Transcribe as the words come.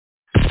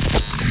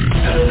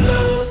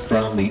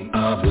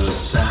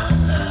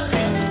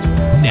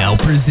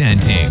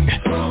presenting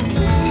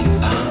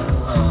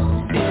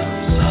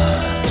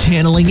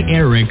Channeling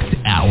Erik's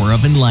Hour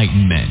of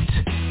Enlightenment.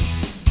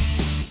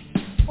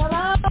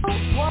 Hello,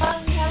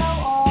 one,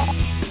 hello all.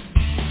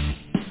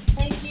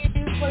 Thank you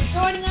for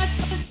joining us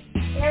for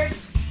Erik's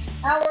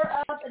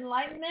Hour of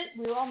Enlightenment.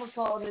 We almost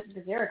called it,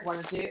 because Erik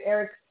wanted to,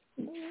 Erik's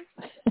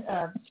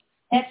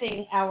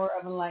effing Hour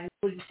of Enlightenment.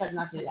 We decided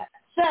not to do that.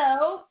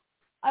 So,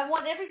 I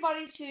want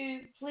everybody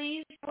to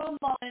please take a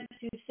moment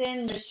to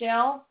send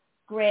Michelle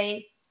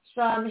Gray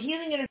some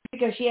healing energy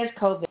because she has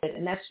COVID,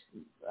 and that's,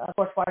 of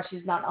course, why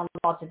she's not on the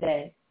call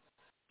today.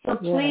 So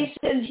please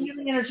send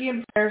healing energy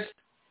and prayers.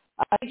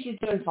 I think she's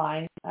doing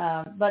fine.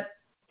 But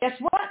guess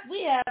what?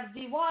 We have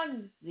the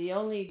one, the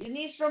only,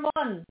 Denise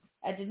Ramon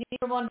at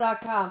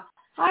DeniseRamon.com.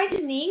 Hi,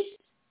 Denise.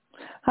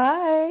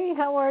 Hi,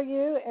 how are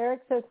you?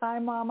 Erik says, hi,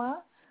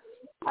 Mama.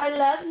 I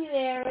love you,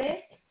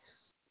 Erik.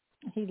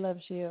 He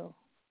loves you.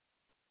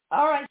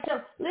 All right,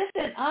 so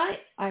listen, I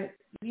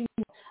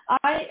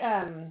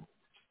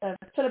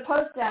put a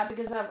post out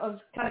because I was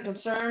kind of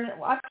concerned.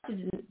 I talked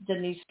to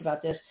Denise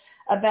about this,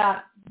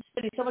 about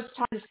spending so much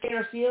time in the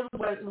scalar field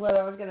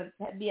where I was going to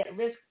be at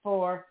risk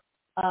for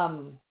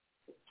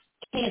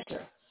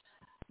cancer.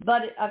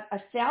 But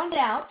I found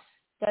out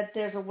that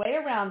there's a way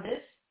around this,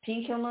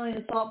 pink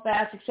Himalayan salt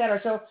baths, etc.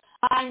 So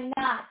I'm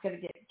not going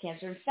to get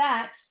cancer. In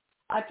fact,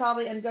 I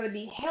probably am going to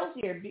be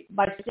healthier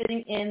by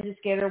sitting in the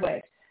scalar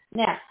waves.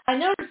 Now, I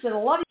noticed that a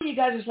lot of you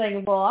guys are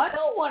saying, well, I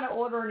don't want to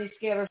order any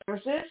scalar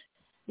services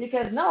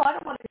because, no, I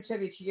don't want to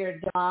contribute to your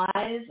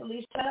demise,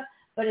 Lisa,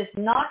 but it's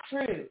not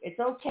true. It's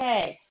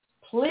okay.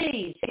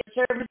 Please get the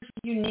services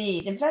you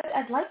need. In fact,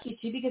 I'd like you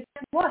to because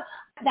guess what?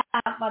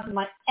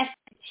 My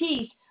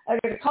expertise are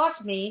going to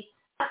cost me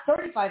not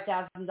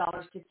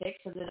 $35,000 to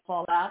fix or to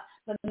fall out,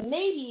 but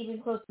maybe even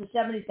close to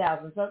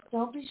 $70,000. So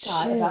don't be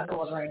shy about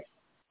ordering.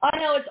 I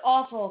know it's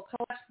awful.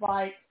 Collect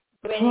by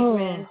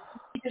grin.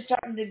 You're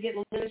starting to get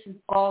loose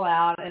and fall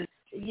out, and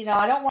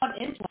I don't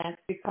want implants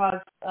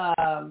because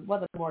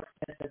they're more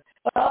expensive,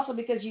 but also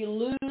because you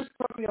lose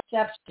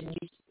proprioception,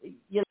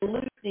 you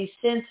lose the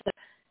sense of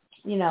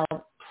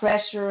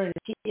pressure and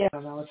I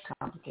don't know, it's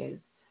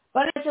complicated,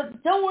 but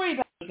don't worry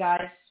about it,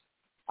 guys.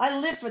 I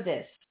live for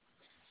this.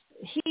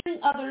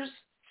 Healing others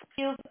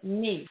heals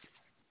me,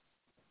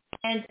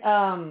 and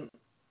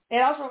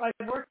also I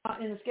work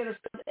in the scalar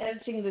field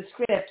editing the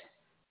script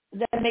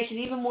that makes it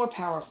even more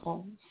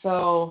powerful.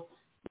 So.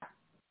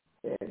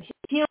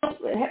 Be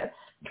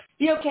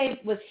okay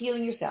with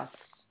healing yourself.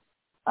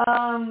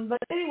 But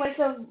anyway,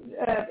 so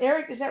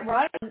Erik, is that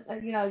right?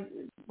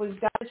 We've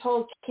got this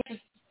whole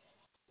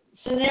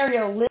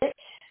scenario lit,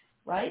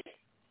 right?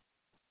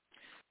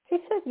 He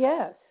said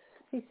yes.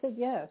 He's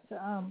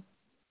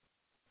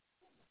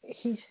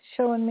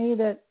showing me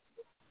that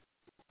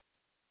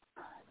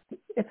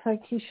it's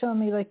like he's showing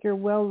me like you're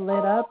well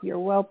lit up, you're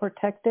well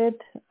protected,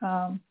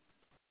 and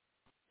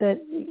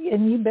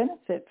you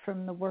benefit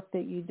from the work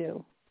that you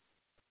do.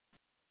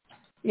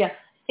 Yeah.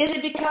 Is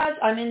it because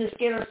I'm in the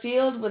scalar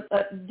field with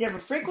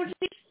different frequencies,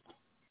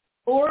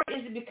 or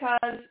is it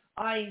because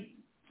I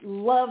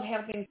love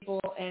helping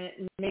people and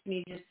it makes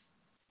me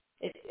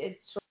it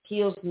sort of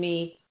heals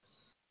me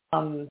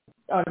on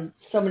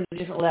so many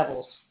different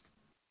levels?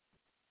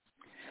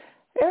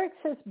 Erik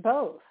says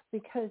both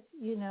because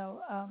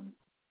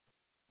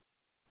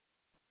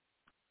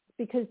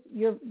because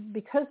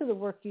of the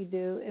work you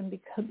do and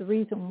because the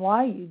reason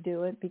why you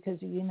do it,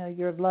 because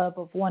your love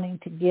of wanting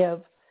to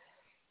give.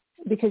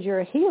 Because you're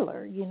a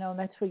healer,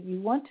 that's what you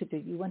want to do.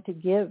 You want to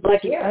give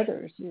to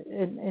others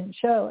and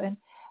show.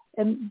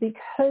 And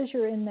because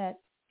you're in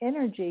that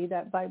energy,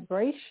 that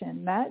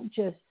vibration, that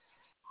just,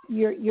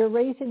 you're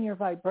raising your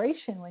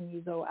vibration when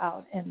you go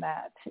out in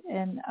that.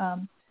 And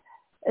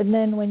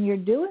then when you're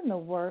doing the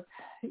work,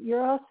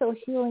 you're also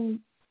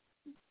healing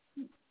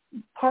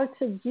parts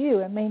of you.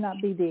 It may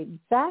not be the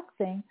exact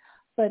thing,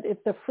 but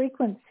if the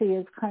frequency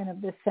is kind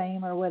of the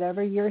same or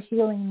whatever, you're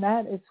healing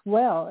that as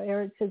well.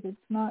 Erik says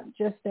it's not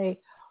just a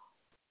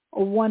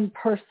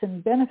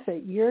one-person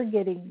benefit. You're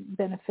getting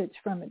benefits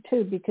from it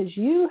too because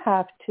you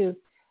have to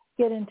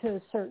get into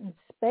a certain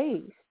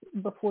space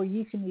before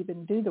you can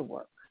even do the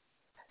work.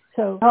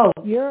 So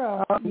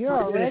you're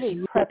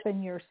already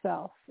prepping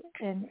yourself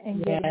and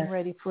getting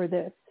ready for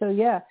this. So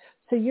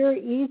you're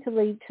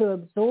easily to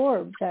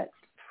absorb that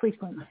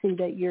frequency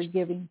that you're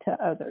giving to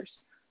others.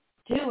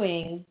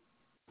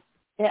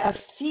 A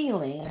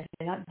feeling,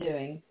 not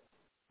doing,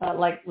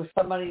 like with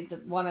somebody, the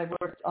one I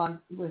worked on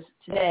with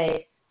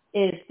today,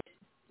 is,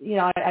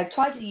 I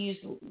tried to use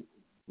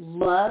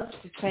love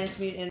to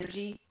transmute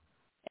energy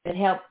and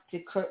help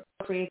to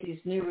create these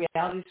new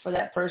realities for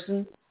that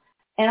person.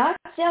 And I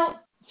felt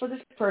for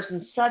this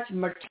person such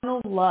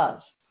maternal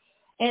love.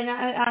 And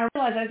I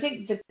realized, I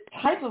think the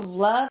type of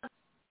love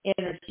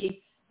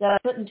energy that I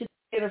put into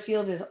the scalar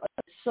field is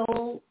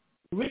so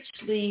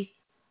richly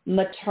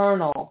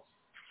maternal.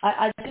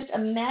 I just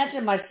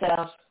imagine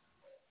myself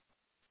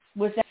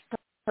with that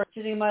person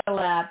sitting in my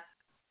lap,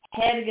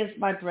 head against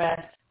my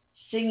breast,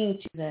 singing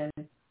to them,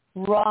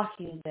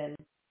 rocking them,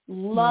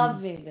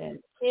 loving them,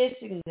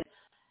 kissing them,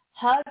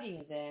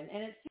 hugging them,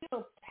 and it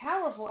feels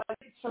powerful. I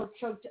get so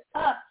choked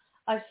up.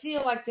 I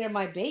feel like they're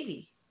my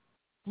baby,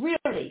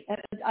 really. And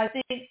I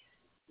think,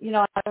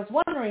 I was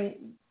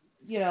wondering,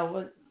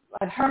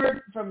 I've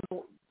heard from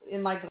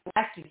in my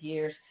galactic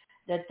years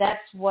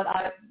that's what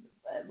I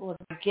was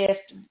my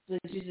gift, was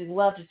using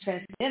love to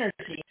transmit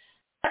energy.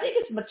 I think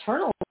it's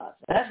maternal love.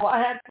 That's why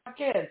I had 4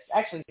 kids,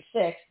 actually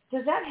 6.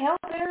 Does that help,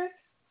 Erik?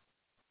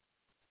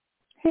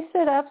 He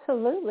said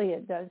absolutely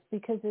it does,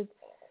 because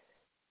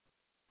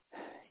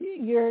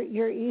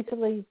you're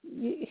easily,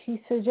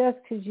 he suggests,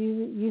 because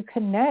you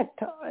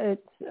connect.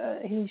 It's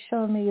he's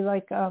shown me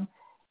like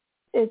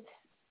it's,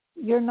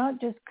 you're not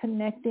just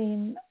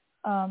connecting,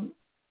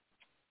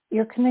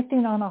 you're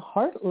connecting on a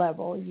heart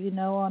level,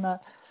 on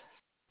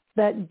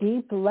that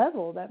deep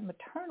level, that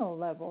maternal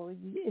level.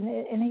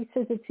 And he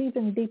says it's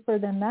even deeper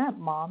than that,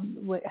 Mom,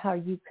 how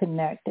you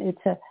connect.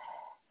 It's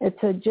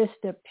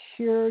just a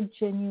pure,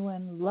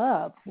 genuine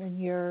love when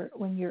you're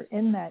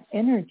in that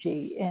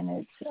energy. And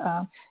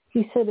it's,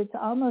 he said it's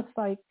almost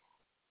like,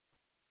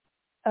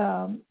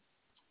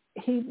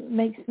 he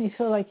makes me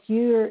feel like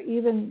you're,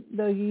 even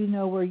though you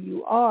know where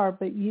you are,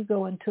 but you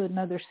go into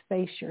another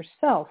space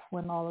yourself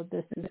when all of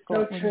this is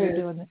going, when you're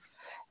doing this.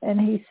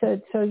 And he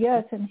said, so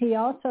yes, and he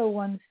also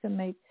wants to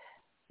make,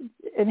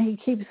 and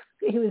he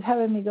was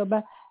having me go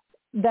back,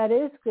 that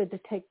is good to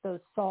take those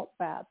salt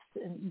baths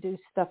and do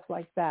stuff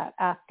like that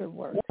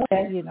afterwards,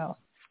 Okay.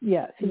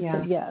 Yes, he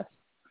said yes.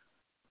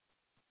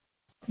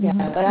 Yeah,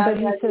 mm-hmm. But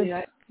he said,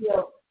 I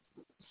feel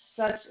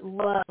such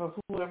love for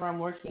whoever I'm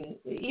working.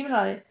 Even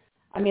I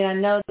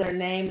know their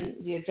name and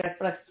the address,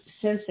 but I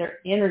sense their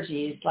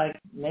energies. Like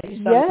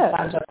maybe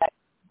sometimes I've had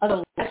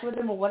other lives with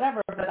them or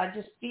whatever, but I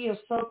just feel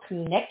so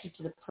connected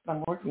to the person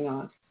I'm working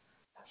on.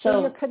 So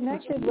you're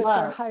connected with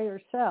their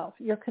higher self.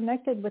 You're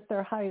connected with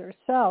their higher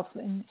self,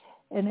 and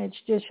it's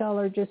just, y'all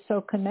are just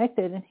so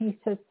connected. And he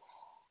says,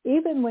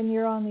 even when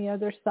you're on the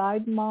other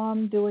side,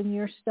 Mom, doing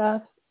your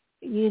stuff,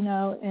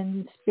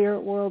 in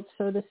spirit world,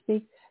 so to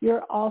speak,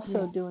 you're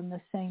also doing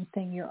the same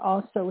thing. You're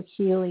also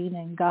healing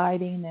and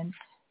guiding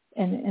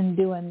and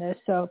doing this.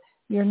 So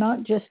you're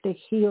not just a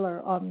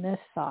healer on this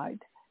side.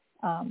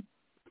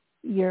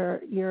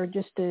 You're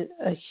just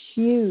a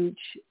huge,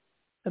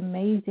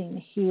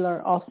 amazing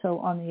healer also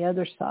on the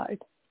other side.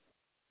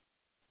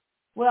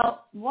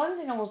 Well, one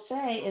thing I will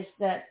say is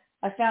that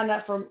I found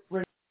out from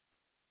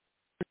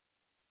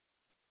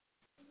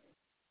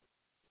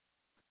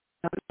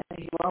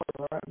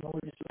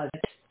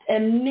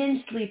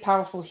immensely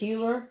powerful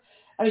healer.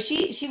 I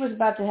mean, she was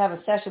about to have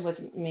a session with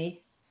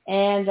me,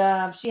 and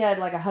she had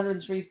like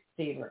 103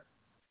 fever,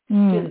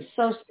 feeling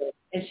so sick,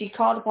 and she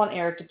called upon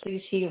Erik to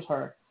please heal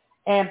her,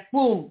 and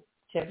boom,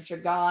 temperature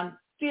gone,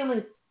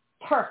 feeling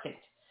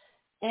perfect.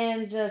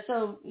 And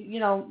so,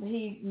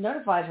 he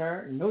notified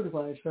her,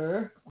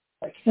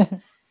 like, I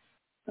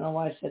don't know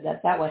why I said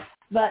that way,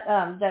 but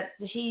that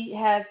he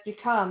has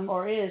become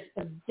or is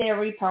a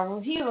very powerful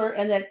healer,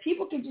 and that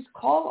people can just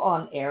call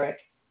on Erik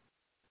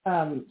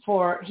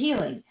for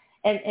healing.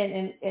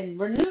 And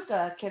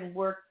Renuka can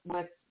work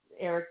with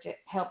Erik to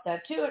help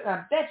that too. And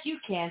I bet you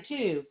can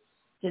too,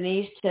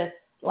 Denise, to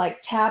like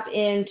tap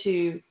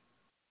into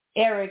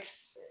Erik's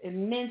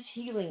immense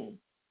healing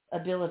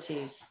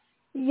abilities.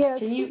 Yes.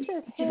 Can you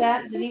do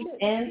that, Denise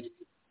and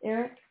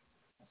Erik?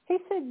 He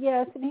said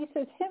yes, and he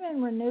says him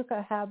and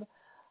Renuka have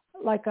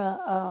like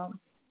a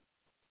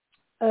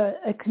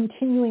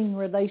continuing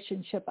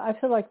relationship. I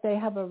feel like they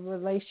have a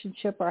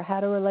relationship or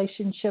had a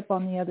relationship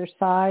on the other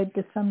side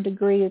to some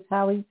degree, is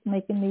how he's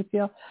making me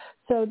feel.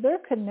 So their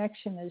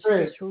connection is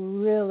just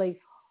really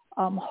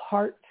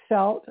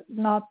heartfelt.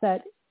 Not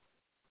that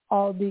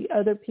all the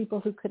other people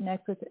who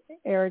connect with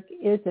Erik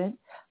isn't,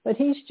 but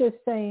he's just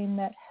saying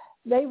that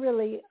they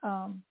really,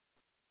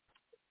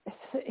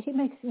 he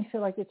makes me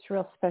feel like it's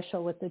real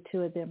special what the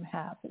two of them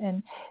have.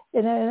 And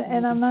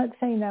I'm not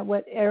saying that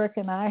what Erik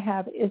and I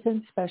have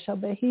isn't special,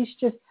 but he's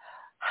just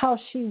how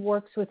she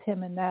works with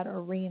him in that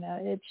arena.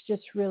 It's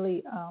just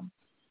really, of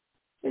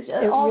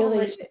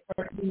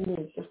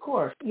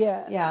course.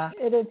 Yeah.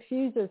 It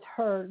infuses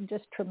her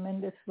just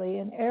tremendously.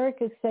 And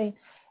Erik is saying,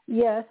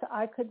 yes,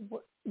 I could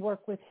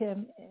work with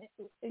him,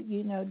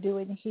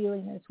 doing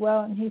healing as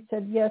well. And he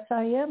said, yes,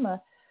 I am a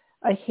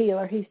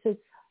healer. He says,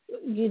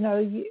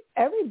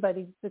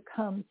 everybody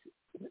becomes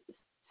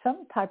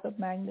some type of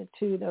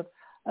magnitude of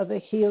a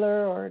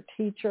healer or a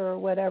teacher or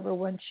whatever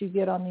once you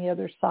get on the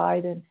other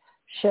side and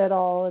shed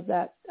all of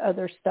that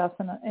other stuff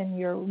and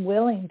you're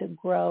willing to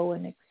grow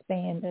and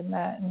expand in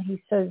that. And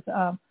he said,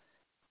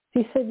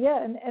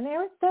 yeah, and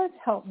Erik does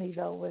help me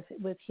though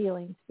with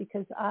healings,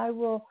 because I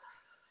will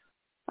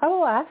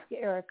ask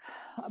Erik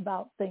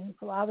about things.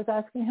 Well, I was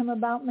asking him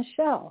about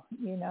Michelle,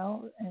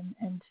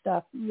 and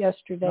stuff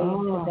yesterday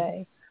and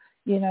today.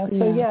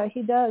 So yeah,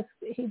 he does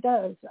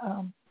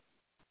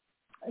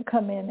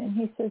come in, and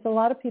he says a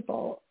lot of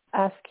people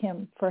ask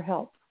him for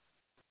help.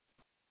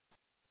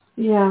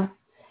 Yeah.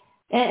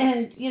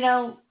 And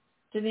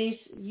Denise,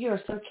 you're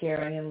so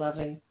caring and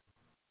loving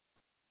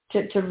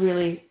to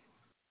really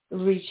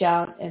reach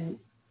out and,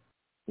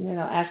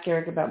 ask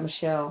Erik about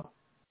Michelle.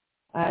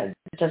 It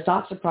does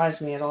not surprise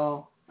me at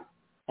all.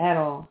 At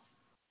all.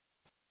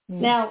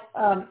 Mm. Now,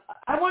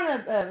 I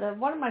want to.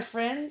 One of my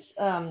friends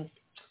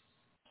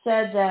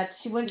said that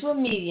she went to a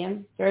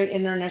medium, very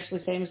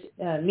internationally famous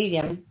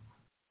medium,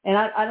 and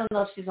I don't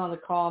know if she's on the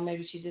call.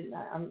 Maybe she didn't.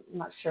 I'm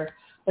not sure,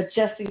 but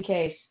just in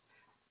case.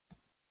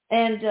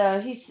 And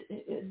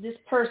this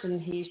person,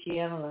 he, she,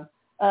 I don't know,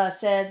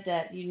 said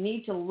that you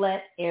need to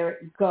let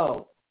Erik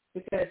go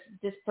because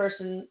this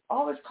person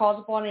always calls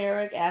upon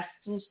Erik, asks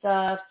him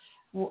stuff.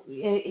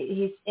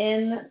 He's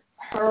in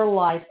her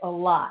life a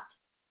lot.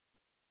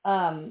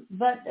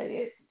 But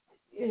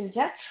is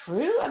that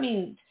true? I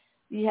mean,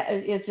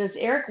 does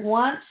Erik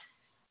want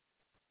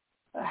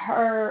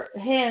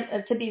him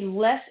to be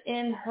less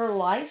in her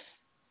life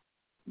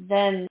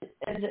than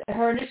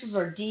her initials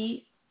are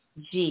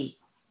DG?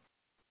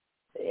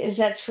 Is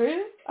that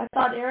true? I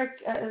thought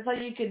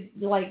you could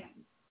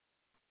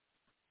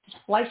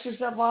splice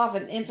yourself off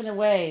in infinite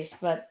ways,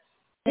 but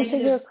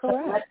you're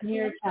correct. Let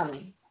me tell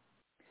me.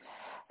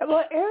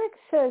 Well, Erik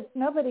says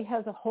nobody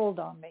has a hold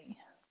on me.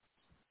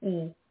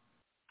 Mm.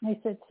 He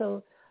said,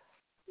 so,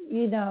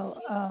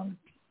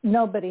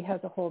 nobody has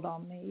a hold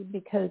on me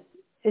because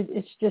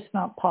it's just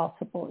not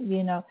possible,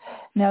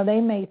 Now, they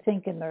may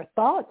think in their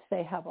thoughts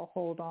they have a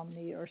hold on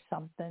me or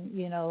something,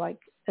 like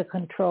to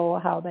control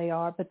how they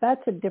are, but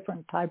that's a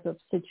different type of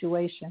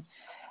situation.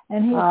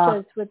 And he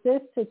says with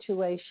this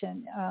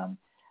situation,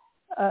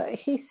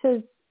 he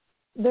says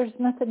there's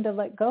nothing to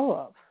let go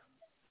of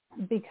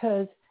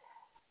because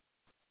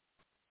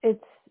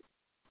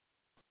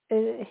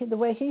the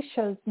way he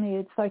shows me,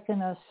 it's like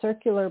in a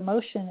circular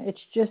motion.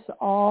 It's just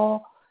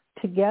all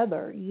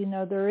together.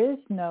 There is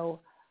no,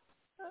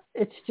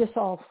 it's just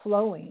all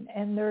flowing.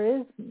 And there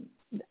is,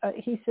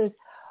 he says,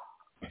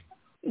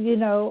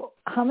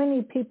 how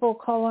many people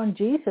call on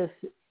Jesus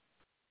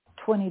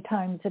 20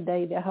 times a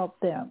day to help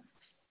them?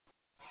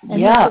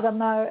 And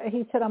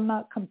he said, I'm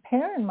not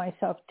comparing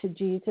myself to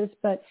Jesus,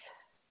 but,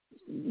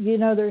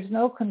 there's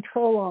no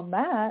control on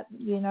that.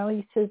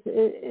 He says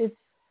it's,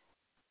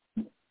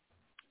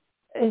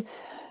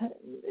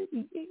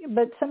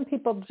 but some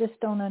people just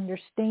don't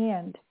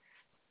understand.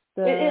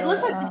 It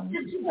looks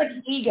like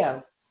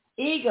ego.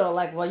 Ego,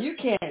 like, well, you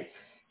can't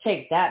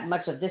take that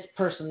much of this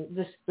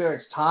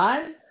spirit's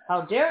time.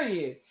 How dare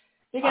you?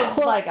 Because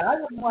I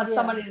wouldn't want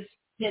somebody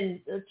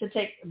to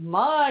take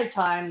my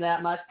time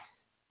that much.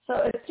 So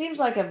it seems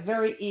like a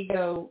very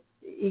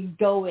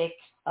egoic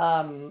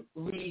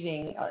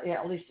reading,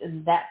 at least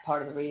in that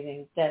part of the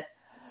reading, that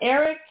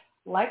Erik,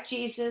 like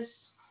Jesus,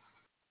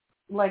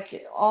 like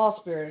all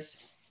spirits,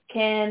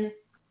 can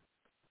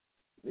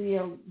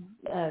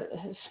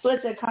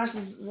split their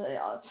consciousness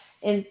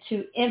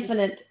into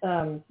infinite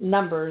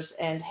numbers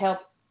and help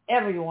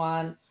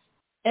everyone,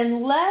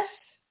 unless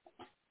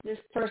this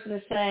person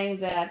is saying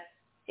that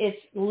it's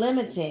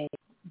limiting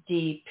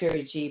D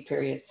period G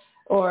period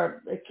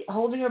or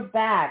holding her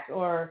back,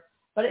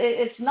 but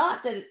it's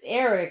not that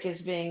Erik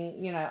is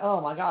being,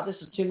 oh my God, this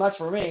is too much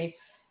for me.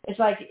 It's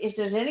like if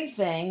there's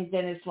anything,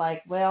 then it's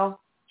like,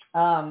 well,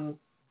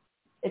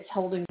 it's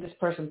holding this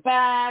person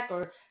back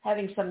or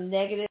having some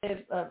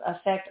negative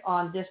effect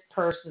on this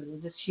person,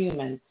 this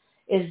human.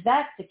 Is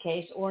that the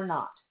case or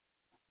not?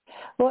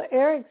 Well,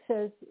 Erik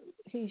says,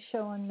 he's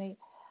showing me,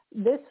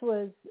 this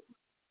was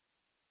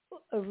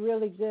a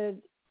really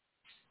good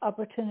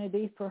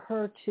opportunity for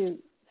her to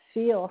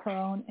feel her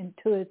own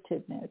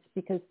intuitiveness,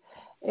 because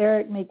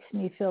Erik makes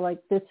me feel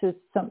like this is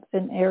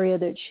an area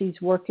that she's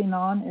working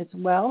on as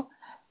well.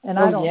 And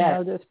I don't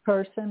know this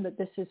person, but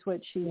this is what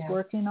she's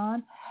working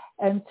on.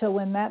 And so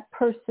when that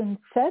person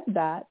said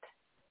that,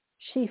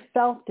 she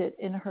felt it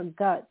in her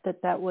gut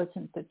that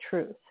wasn't the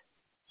truth.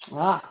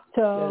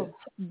 So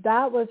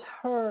that was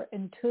her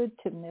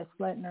intuitiveness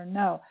letting her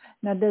know.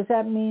 Now, does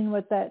that mean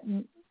what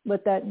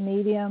that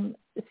medium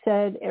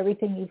said,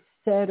 everything he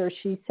said or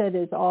she said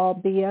is all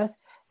BS?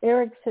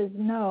 Erik says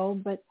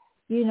no, but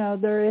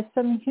there is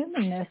some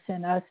humanness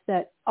in us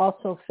that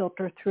also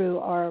filter through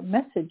our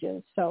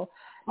messages. So,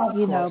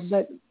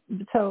 but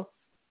so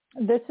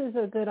this is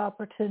a good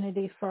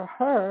opportunity for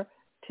her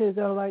to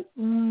go like,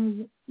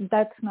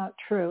 that's not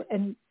true.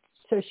 And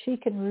so she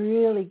can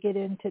really get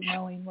into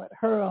knowing what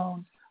her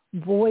own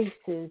voice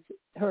is,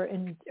 her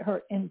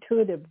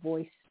intuitive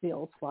voice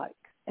feels like.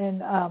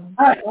 And,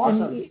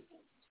 awesome.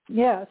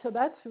 So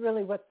that's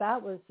really what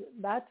that was.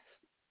 That's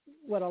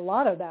what a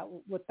lot of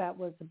what that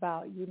was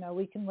about.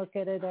 We can look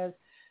at it as,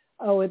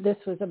 oh, this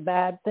was a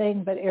bad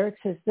thing, but Erik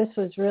says this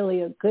was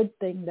really a good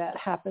thing that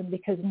happened,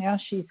 because now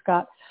she's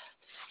got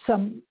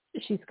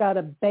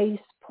a base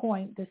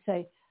point to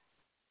say,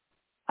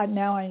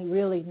 now I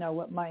really know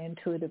what my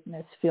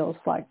intuitiveness feels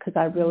like, because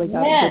I really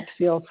got a good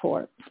feel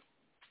for it.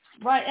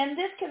 Right, and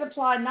this could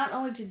apply not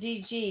only to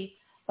DG,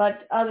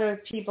 but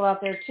other people out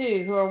there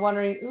too who are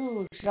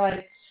wondering, should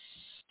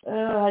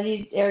I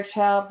need Erik's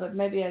help, but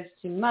maybe it's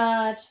too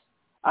much.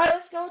 All right,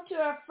 let's go to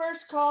our first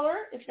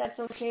caller, if that's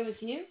okay with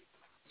you.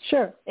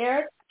 Sure.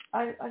 Erik,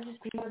 I just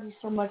love you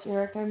so much,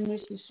 Erik. I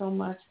miss you so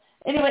much.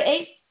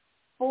 Anyway,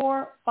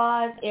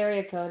 645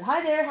 area code.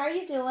 Hi there. How are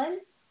you doing?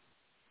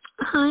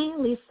 Hi,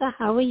 Lisa.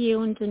 How are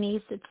you? And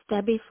Denise, it's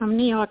Debbie from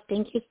New York.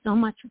 Thank you so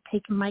much for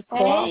taking my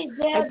call. Hey,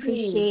 Debbie. I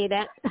appreciate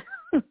it.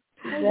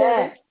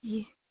 Hey,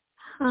 Yeah.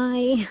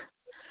 Hi.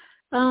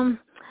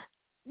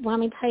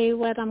 Want me to tell you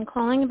what I'm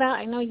calling about?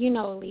 I know you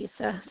know,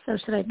 Lisa. So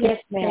should I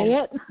just say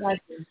it?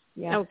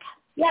 Yeah. Okay.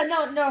 Yeah,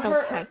 no.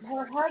 Okay.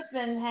 Her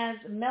husband has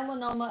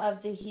melanoma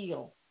of the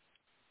heel.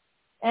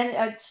 And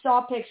I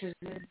saw pictures.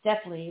 It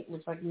definitely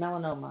looks like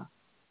melanoma.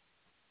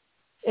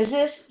 Is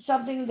this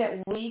something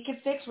that we can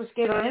fix with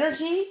scalar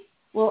energy?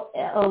 Will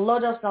a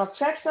low-dose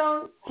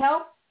naltrexone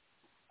help?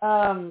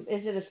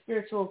 Is it a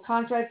spiritual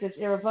contract that's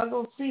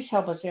irrevocable? Please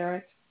help us,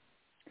 Erik.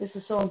 This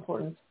is so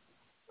important.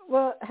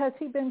 Well, has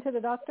he been to the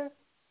doctor?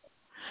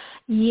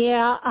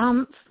 Yeah,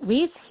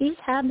 he's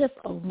had this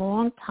a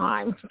long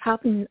time,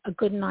 probably a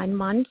good 9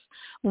 months.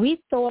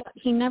 We thought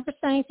he never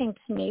said anything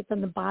to me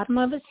from the bottom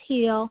of his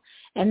heel,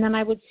 and then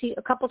I would see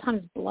a couple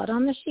times blood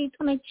on the sheets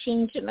when I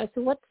changed it. And I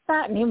said, "What's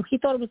that?" And he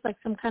thought it was like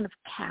some kind of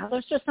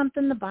callus or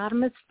something in the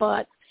bottom of his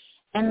foot.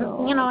 And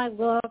I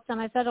looked and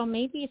I said, "Oh,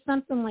 maybe it's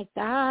something like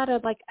that." Or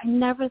like I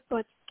never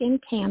thought skin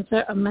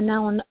cancer or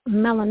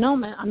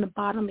melanoma on the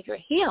bottom of your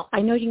heel.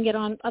 I know you can get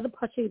on other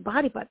parts of your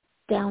body, but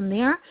down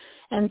there.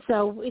 And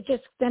so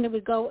then it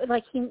would go,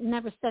 like he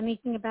never said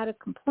anything about it,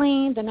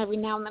 complained, and every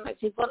now and then I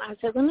said,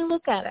 let me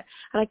look at it.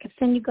 And I kept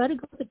saying, you got to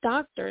go to the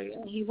doctor.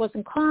 And he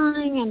wasn't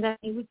crying, and then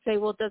he would say,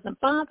 well, it doesn't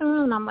bother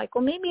him. And I'm like,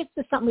 well, maybe it's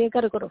just something we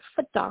got to go to a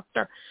foot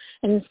doctor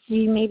and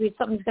see, maybe it's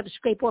something he's got to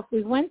scrape off.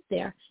 We went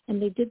there,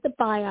 and they did the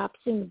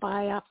biopsy, and the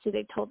biopsy,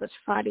 they told us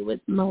Friday was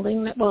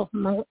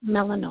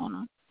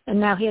melanoma. And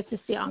now he has to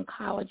see an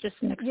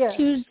oncologist next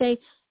Tuesday,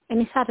 and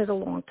he's had it a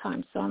long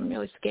time, so I'm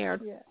really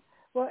scared. Yeah.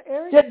 Well,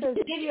 Erik Did they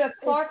give you a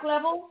Clark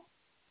level?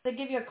 They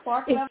give you a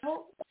Clark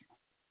level?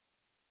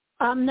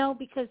 No,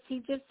 because he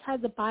just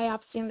had the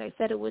biopsy, and they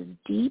said it was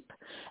deep.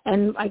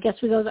 And I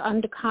guess we go to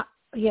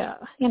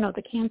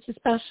the cancer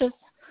specialist,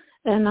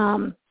 and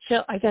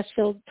I guess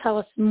she'll tell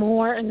us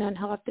more, and then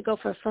he'll have to go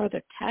for a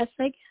further test.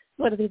 Like,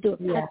 what do they do? A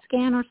PET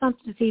scan or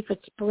something to see if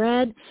it's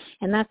spread?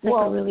 And that's like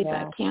a really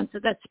bad cancer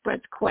that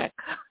spreads quick.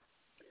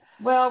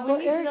 Well, we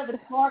need to know the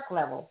Clark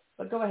level.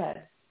 But go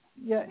ahead.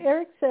 Yeah,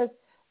 Erik says,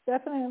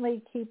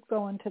 definitely keep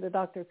going to the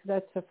doctor, because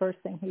that's the first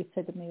thing he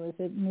said to me was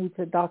it needs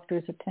a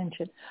doctor's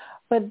attention.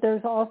 But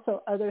there's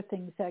also other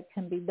things that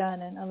can be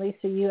done. And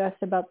Elisa, you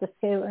asked about the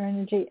scalar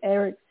energy.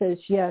 Erik says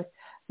yes,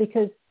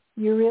 because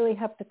you really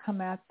have to come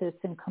at this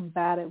and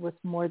combat it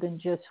with more than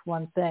just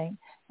one thing.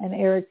 And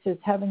Erik says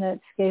having that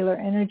scalar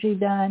energy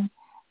done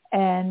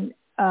and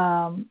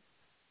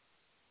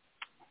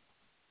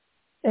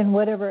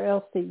whatever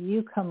else that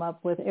you come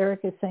up with.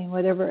 Erik is saying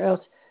whatever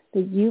else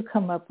that you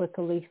come up with,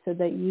 Elisa,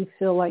 that you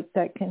feel like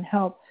that can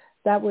help,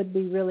 that would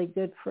be really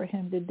good for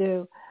him to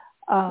do.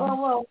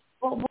 Well,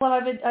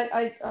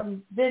 I've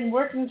been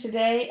working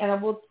today, and I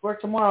will work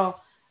tomorrow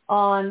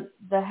on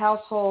the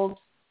household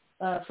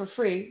for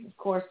free, of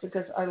course,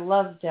 because I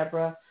love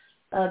Deborah,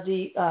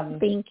 the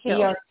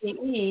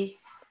ERPE.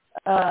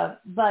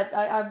 But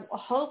I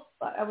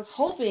was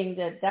hoping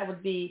that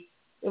would be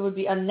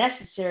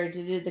unnecessary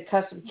to do the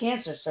custom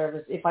cancer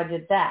service if I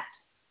did that.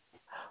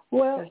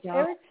 Well,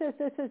 Erik says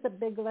this is a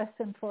big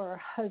lesson for her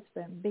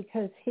husband,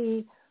 because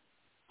he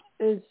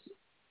is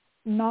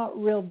not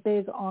real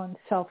big on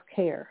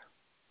self-care.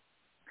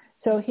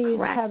 So he's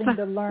having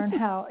to learn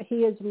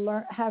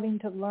having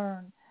to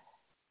learn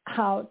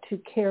how to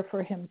care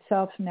for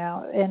himself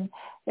now. And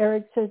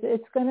Erik says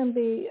it's going to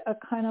be a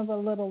kind of a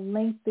little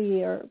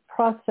lengthier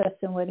process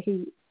than what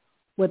he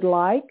would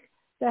like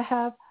to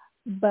have,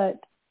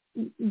 but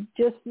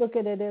just look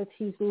at it as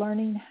he's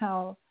learning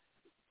how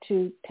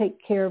to take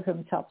care of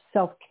himself,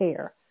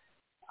 self-care.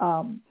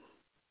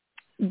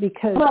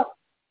 Because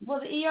will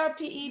the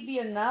ERPE be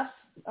enough,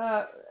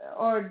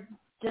 or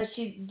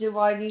do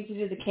I need to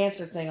do the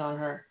cancer thing on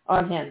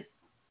him?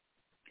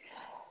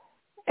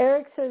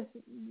 Erik says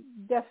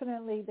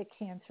definitely the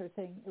cancer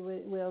thing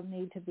will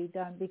need to be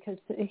done, because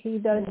he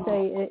does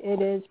say it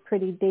is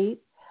pretty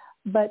deep,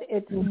 but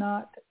it's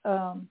not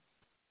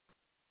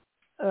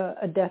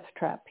a death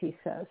trap, he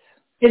says.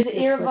 Is it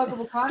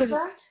irrevocable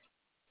contract?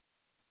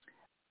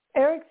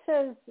 Erik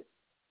says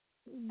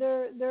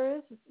there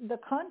is the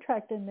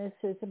contract in this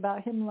is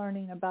about him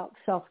learning about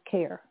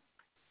self-care.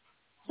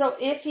 So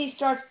if he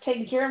starts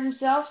taking care of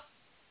himself,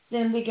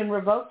 then we can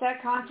revoke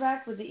that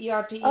contract with the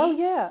ERPE? Oh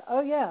yeah,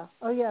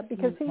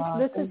 because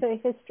this is a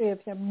history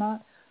of him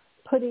not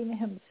putting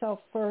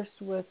himself first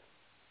with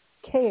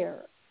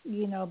care,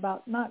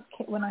 about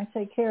when I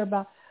say care,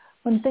 about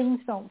when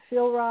things don't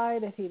feel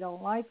right, if he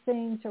don't like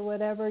things or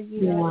whatever,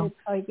 it's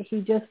like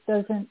he just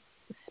doesn't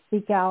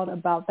speak out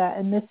about that.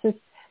 And this is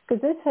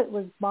because this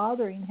was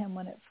bothering him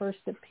when it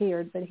first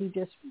appeared, but he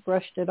just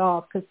brushed it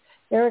off, because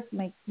Erik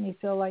makes me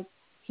feel like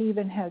he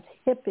even has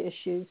hip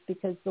issues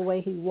because the way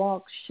he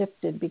walks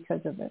shifted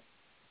because of it.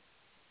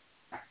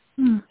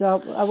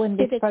 So I wouldn't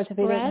be surprised if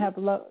he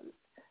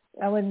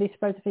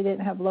didn't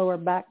have lower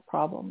back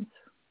problems.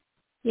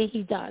 Yeah,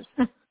 he does.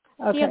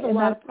 Okay. He has a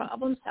lot of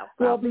problems, health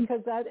problems. Well,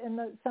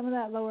 because some of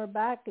that lower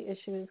back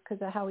issue is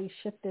because of how he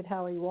shifted,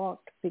 how he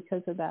walked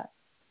because of that.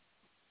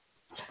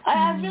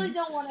 I really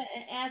don't want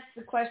to ask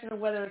the question of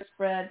whether it's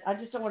spread. I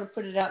just don't want to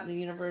put it out in the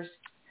universe.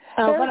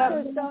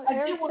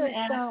 Eric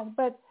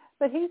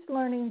but he's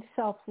learning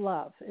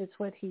self-love. It's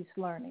what he's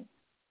learning.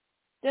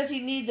 Does he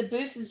need the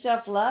boost in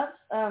self-love?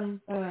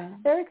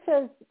 Erik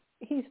says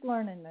he's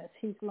learning this.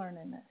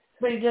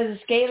 But he does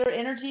a scalar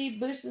energy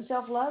boost in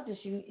self-love? Does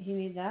he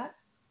need that?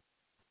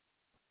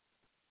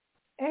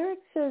 Erik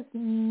says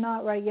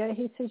not right yet.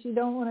 He says you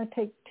don't want to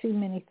take too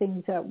many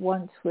things at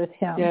once with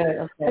him.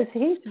 Yeah, okay.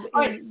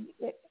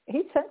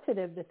 He's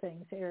sensitive to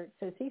things, Erik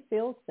says. He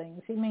feels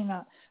things. He may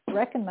not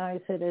recognize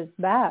it as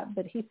that,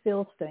 but he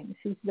feels things.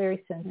 He's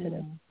very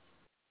sensitive.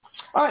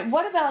 All right,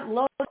 what about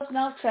low-dose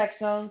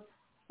naltrexone?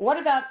 What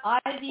about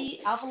IV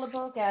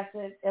alpha-lipoic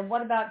acid? And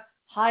what about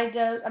high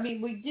dose? I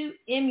mean, we do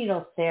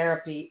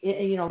immunotherapy,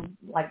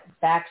 like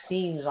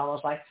vaccines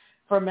almost, like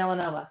for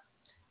melanoma.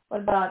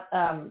 What about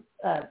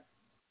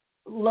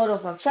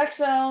low-dose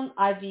naltrexone,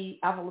 IV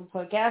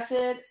alpha-lipoic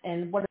acid,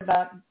 and what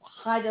about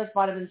high-dose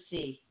vitamin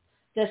C?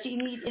 Does he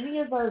need any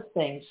of those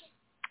things?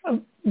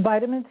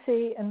 Vitamin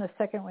C and the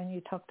second one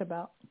you talked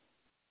about.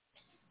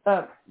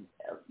 IV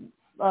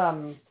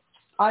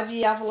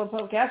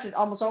alpha-lipoic acid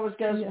almost always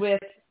goes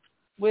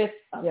with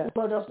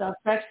low-dose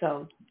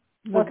naltrexone.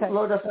 Would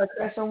low-dose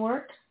naltrexone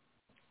work?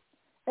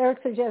 Erik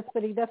says yes,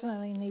 but he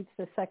definitely needs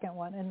the second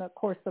one. And, of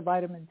course, the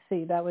vitamin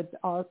C. That would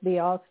be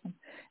awesome.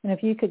 And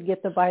if you could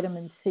get the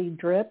vitamin C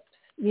drips,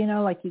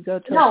 like you go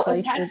to a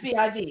place. No, it has to be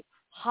IV.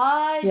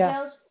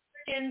 High-dose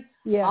IV.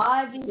 Yeah.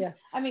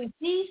 I mean,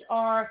 these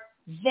are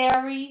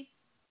very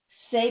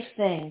safe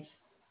things.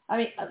 I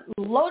mean,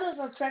 low-dose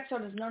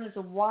naltrexone is known as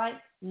a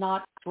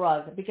why-not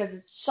drug because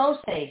it's so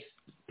safe.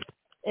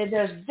 And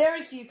there's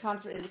very few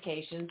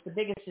contraindications. The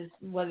biggest is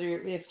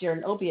if you're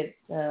an opiate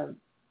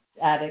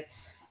addict.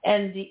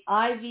 And the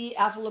IV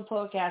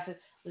alpha-lipoic acid,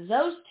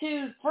 those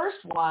two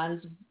first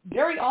ones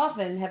very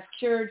often have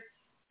cured,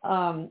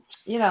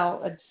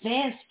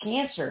 advanced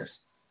cancers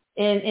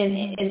in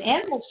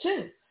animals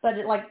too. But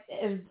like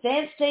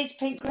advanced stage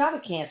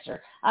pancreatic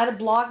cancer. I had a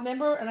blog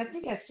member, and I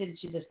think I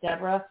sent you this,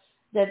 Deborah,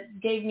 that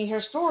gave me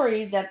her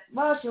story that,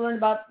 she learned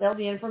about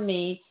LDN from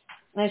me.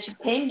 And she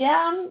came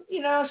down,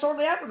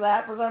 shortly after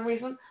that for some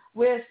reason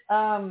with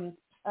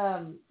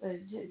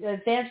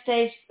advanced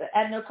stage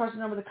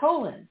adenocarcinoma of the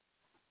colon.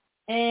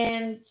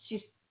 And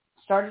she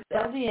started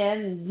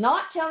LDN,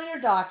 not telling her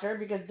doctor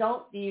because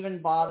don't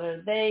even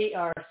bother. They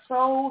are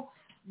so,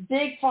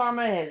 big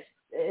pharma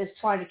is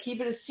trying to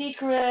keep it a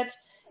secret.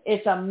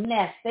 It's a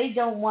mess. They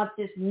don't want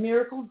this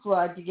miracle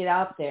drug to get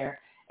out there.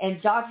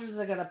 And doctors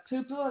are going to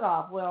poo-poo it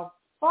off. Well,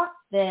 fuck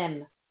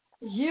them.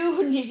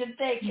 You need to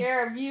take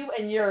care of you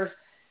and yours.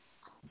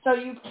 So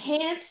you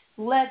can't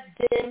let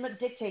them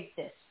dictate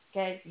this,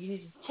 okay? You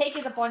need to take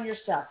it upon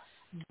yourself.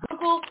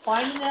 Google,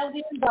 find an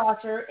LDN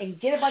doctor, and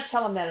get it by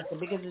telemedicine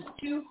because it's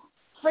too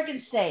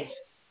freaking safe,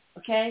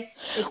 okay?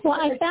 It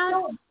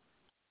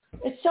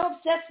so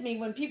upsets me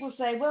when people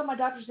say, well, my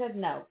doctor said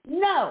no.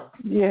 No.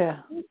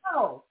 Yeah.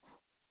 No.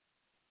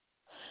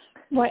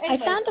 Well, Anyway,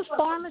 I found a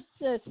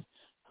pharmacist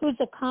who's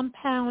a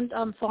compound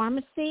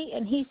pharmacy,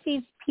 and he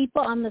sees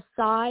people on the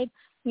side,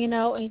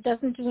 and he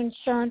doesn't do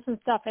insurance and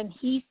stuff, and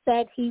he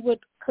said he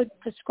could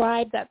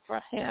prescribe that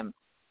for him,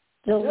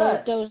 the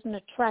low dose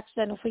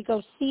naltrexone, if we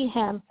go see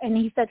him, and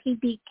he said he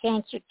beat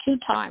cancer 2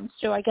 times,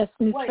 so I guess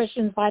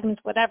nutrition, vitamins,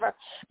 whatever.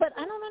 But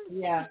I don't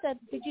understand. Yeah. You said,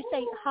 did you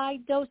say high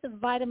dose of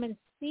vitamin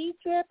C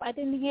drip? I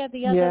didn't hear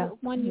the other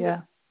one.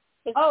 The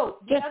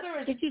other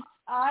is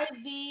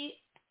IV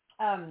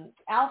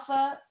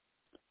alpha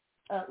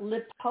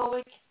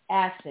lipoic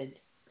acid.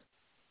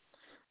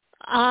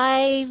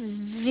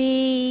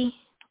 IV,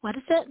 what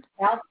is it?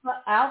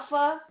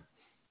 Alpha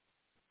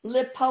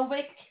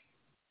lipoic,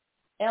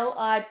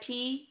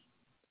 LIPOIC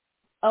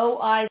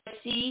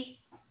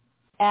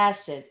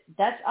acid.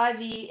 That's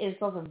IV, and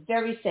those are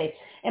very safe.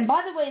 And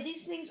by the way,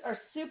 these things are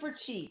super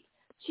cheap,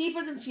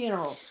 cheaper than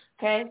funerals.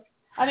 Okay,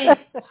 I mean,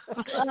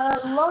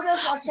 low-dose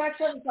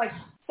naltrexone is like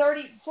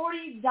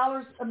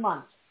 $40 a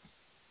month.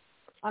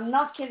 I'm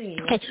not kidding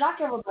you. It's not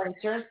covered by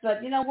insurance,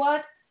 but you know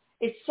what?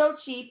 It's so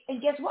cheap, and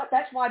guess what?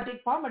 That's why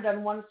Big Pharma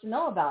doesn't want us to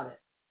know about it,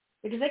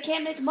 because they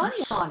can't make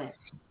money on it.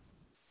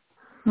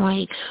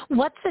 Right.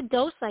 What's the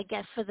dose, I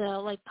guess, for the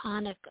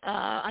lipoic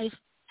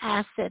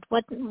acid?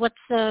 What's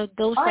the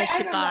dose I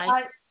should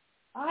buy?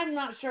 I'm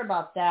not sure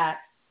about that,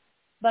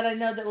 but I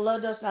know that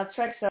low-dose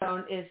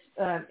naltrexone is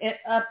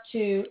up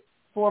to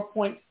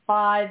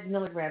 4.5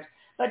 milligrams.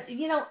 But,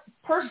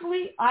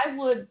 personally, I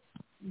would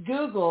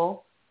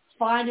Google,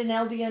 find an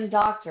LDN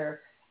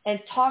doctor, and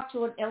talk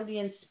to an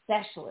LDN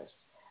specialist.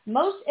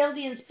 Most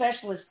LDN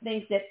specialists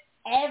think that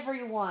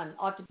everyone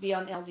ought to be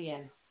on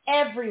LDN.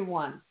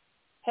 Everyone,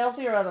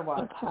 healthy or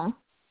otherwise. Okay.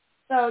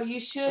 So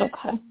you should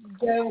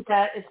go with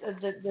that.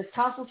 The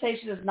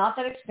consultation is not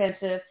that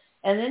expensive,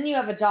 and then you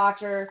have a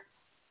doctor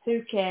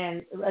who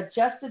can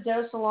adjust the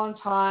dose along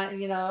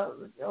time,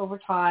 over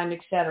time, et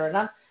cetera.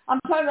 And I'm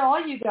talking to all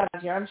you guys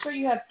here. I'm sure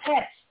you have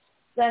pets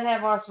that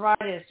have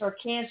arthritis or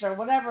cancer or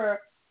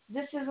whatever.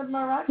 This is a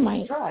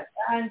miraculous drug.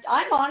 And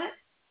I'm on it.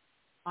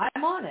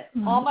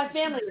 Mm-hmm. All my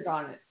family is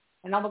on it.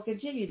 And I will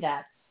continue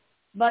that.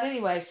 But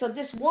anyway, so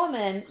this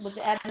woman with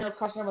the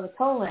adenocarcinoma of the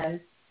colon,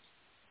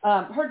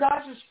 her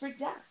doctors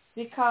freaked out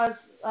because,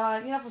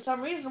 for some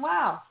reason,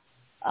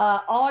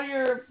 all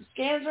your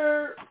scans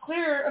are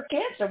clear of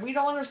cancer. We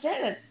don't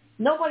understand it.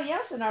 Nobody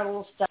else in our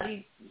little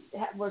study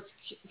was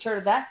sure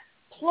of that.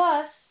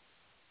 Plus,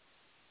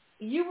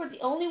 you were the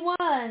only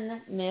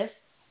one, Miss,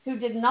 who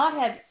did not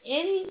have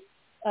any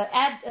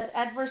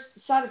adverse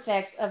side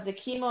effects of the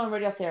chemo and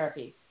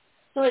radiotherapy.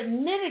 So it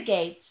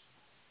mitigates,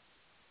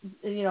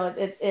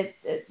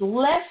 it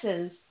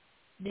lessens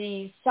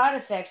the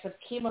side effects of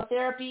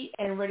chemotherapy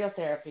and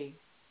radiotherapy.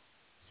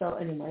 So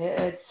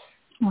anyway,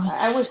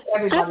 I wish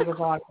everybody was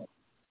on it.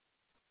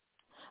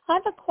 I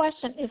have a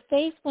question. If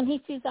when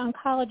he sees the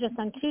oncologist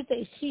on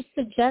Tuesday, she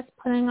suggests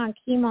putting on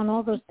chemo and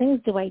all those things,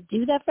 do I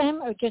do that for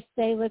him or just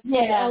say, let's go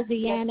to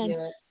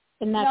LDN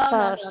and that's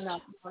first? No.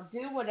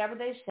 Do whatever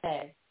they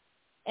say.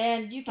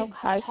 And you can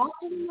talk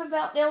to them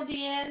about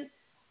LDN,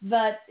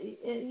 but,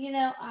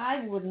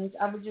 I wouldn't.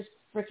 I would just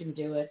freaking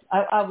do it.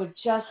 I would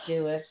just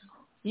do it.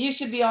 You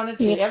should be on it,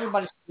 too. Yeah.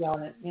 Everybody should be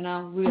on it,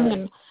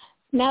 really.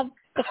 Now,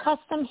 the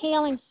custom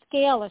healing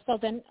scaler, so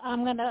then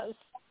I'm going to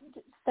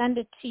send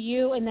it to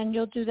you, and then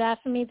you'll do that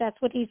for me. That's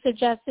what he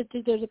suggested,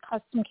 to do the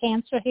custom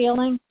cancer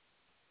healing?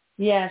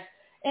 Yes.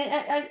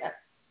 And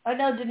I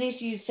know,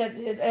 Denise,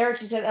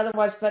 Erik, you said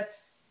otherwise, but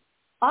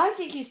I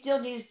think he still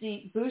needs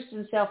the boost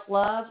in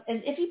self-love.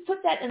 And if you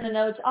put that in the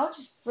notes, I'll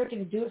just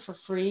freaking do it for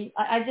free.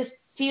 I just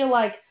feel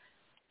like,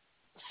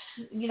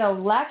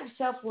 lack of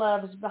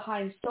self-love is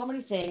behind so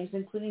many things,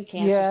 including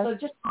cancer. Yes. So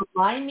just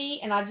remind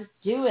me, and I just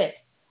do it.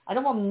 I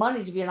don't want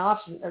money to be an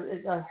option,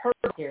 a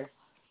hurdle here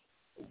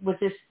with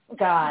this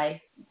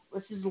guy.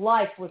 This is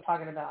life we're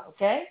talking about,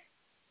 okay?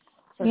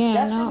 So just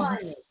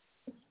remind me.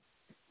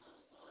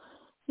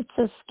 It's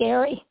so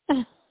scary.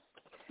 It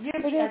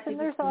is, and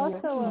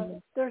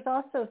there's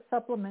also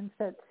supplements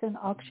that send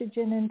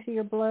oxygen into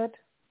your blood.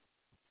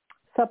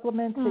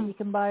 Supplements that you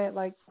can buy at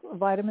like a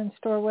vitamin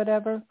store or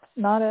whatever.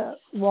 Not at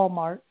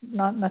Walmart.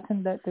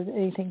 Nothing that does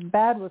anything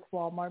bad with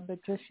Walmart, but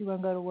just you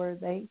want to go to where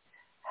they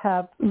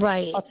have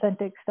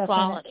authentic stuff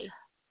quality. In it.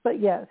 But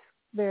yes,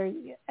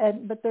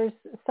 but there's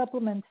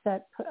supplements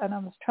that, and I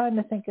was trying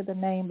to think of the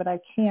name, but I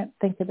can't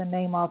think of the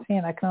name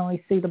offhand. I can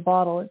only see the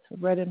bottle. It's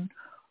red and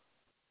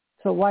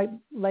it's a white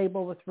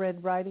label with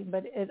red writing,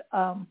 but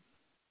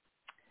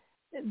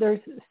there's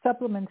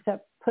supplements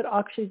that put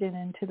oxygen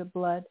into the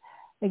blood,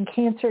 and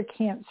cancer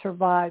can't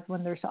survive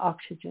when there's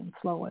oxygen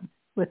flowing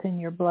within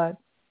your blood.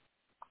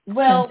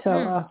 Well,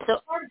 part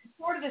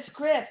of the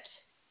script,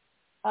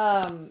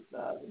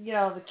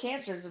 the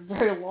cancer is a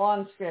very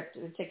long script.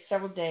 It takes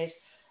several days.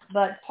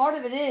 But part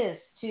of it is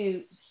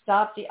to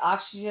stop the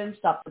oxygen,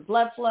 stop the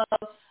blood flow,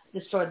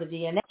 destroy the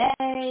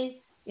DNA.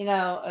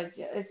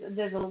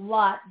 There's a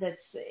lot that's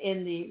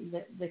in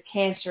the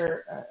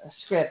cancer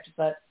script.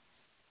 But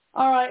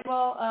all right,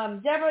 well,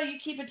 Deborah, you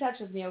keep in touch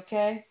with me,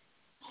 okay?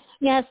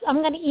 Yes,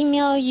 I'm going to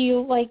email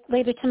you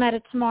later tonight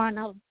or tomorrow, and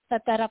I'll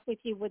set that up with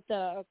you with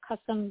the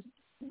custom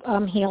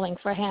healing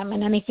for him,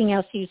 and anything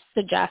else you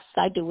suggest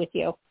I do with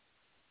you.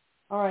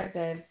 All right,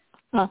 babe.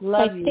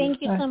 Love you.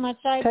 Thank you so much.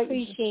 I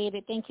appreciate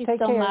it. Thank you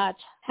so much.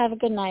 Have a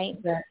good night.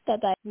 Yeah.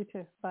 Bye-bye. You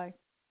too. Bye.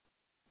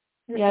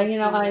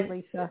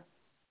 Lisa.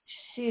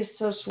 She is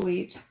so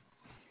sweet.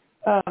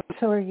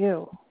 So are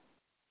you.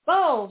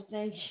 Oh,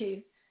 thank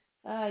you.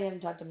 I haven't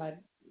talked to my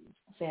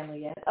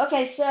family yet.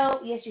 Okay, so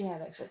yes, you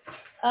have actually.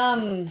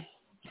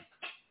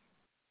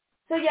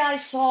 So yeah,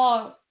 I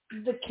saw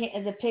the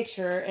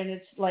picture, and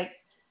it's like,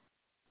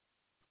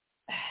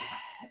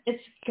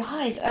 it's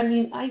guys. I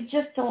mean, I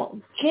just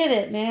don't get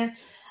it, man.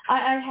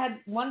 I had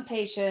one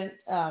patient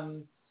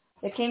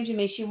that came to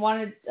me. She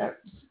wanted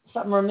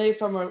something removed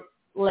from her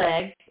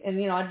leg,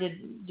 and I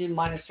did do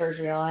minor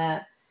surgery on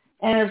that.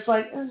 And it's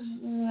like,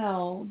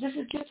 no, this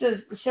is just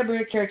a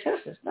seborrheic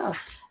keratosis. No.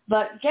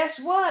 But guess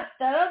what?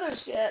 That other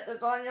shit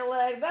that's on your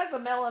leg, that's a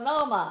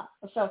melanoma.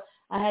 So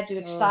I had to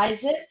excise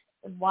it,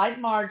 wide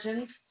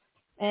margins,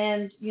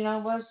 and,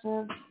 was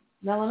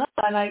melanoma.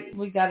 And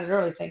we got it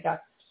early, thank God.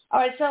 All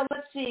right, so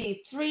let's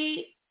see.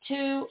 3,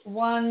 2,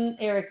 1,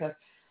 Erica.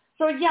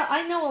 So, yeah,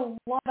 I know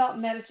a lot about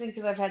medicine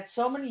because I've had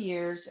so many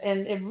years,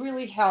 and it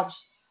really helps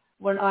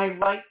when I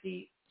write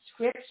the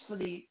scripts for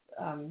the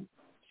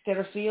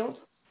scatter field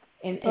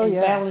and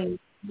battling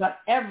about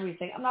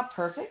everything. I'm not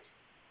perfect,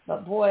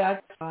 but, boy, I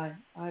try.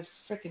 I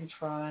freaking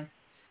try.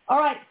 All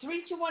right,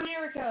 3, 2, 1,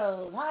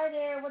 Erica. Hi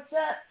there. What's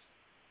up?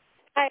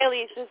 Hi,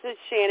 Elise. This is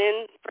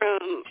Shannon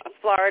from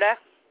Florida.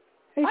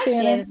 Hey, Hi,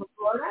 Shannon. From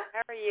Florida.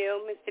 How are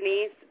you, Miss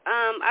Denise?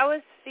 I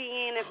was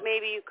seeing if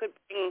maybe you could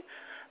bring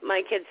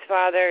my kid's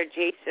father,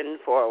 Jason,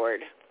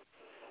 forward.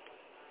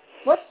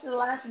 What's the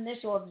last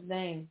initial of his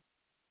name?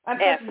 I'm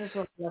F. first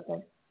initial of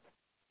nothing.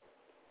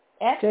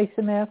 F?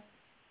 Jason F.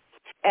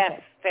 F.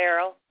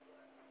 Farrell.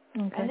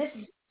 Okay. And this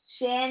is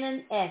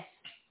Shannon S.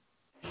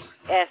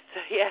 Yes,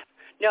 yeah.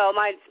 No,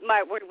 we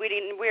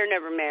were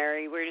never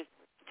married. We're just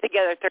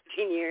together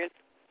 13 years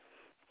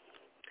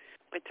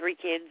with 3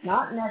 kids.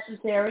 Not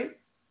necessary.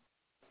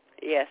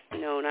 Yes,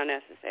 no, not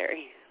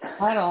necessary.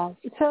 At all.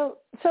 So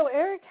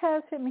Erik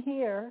has him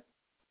here,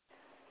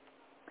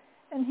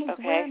 and he's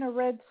wearing a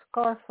red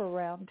scarf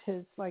around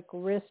his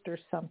wrist or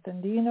something.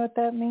 Do you know what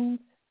that means?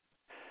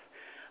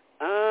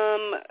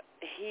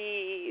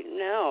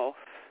 No.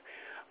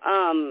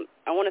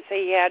 I want to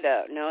say he had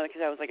no, because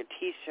that was like a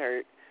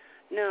T-shirt.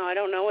 No, I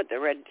don't know what the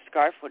red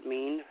scarf would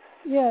mean.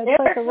 Yeah, it's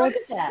Erik, like a red. what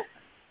is that?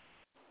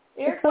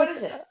 Erik, what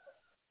is it?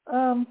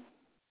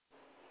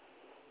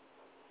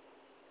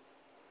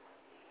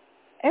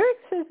 Erik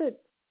says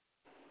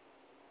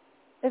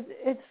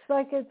it's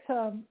like it's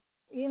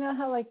you know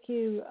how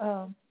you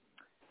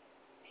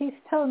he's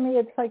telling me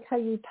it's like how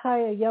you tie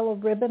a yellow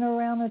ribbon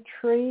around a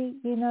tree,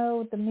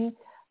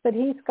 but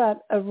he's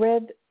got a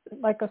red,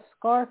 like a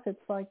scarf.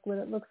 It's like what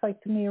it looks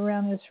like to me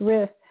around his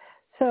wrist.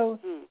 So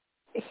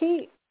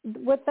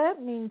what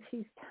that means,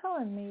 he's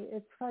telling me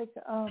it's like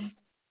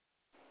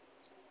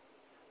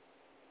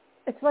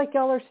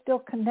y'all are still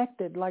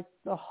connected, like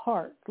the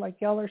heart,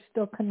 like y'all are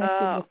still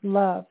connected with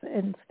love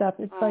and stuff.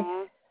 It's like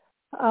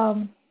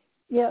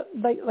you're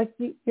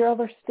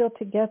all are still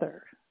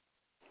together.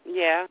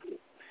 Yeah.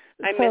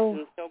 I miss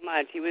him so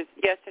much.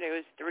 Yesterday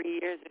was 3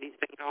 years that he's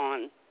been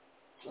gone.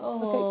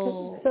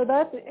 Oh. Okay, so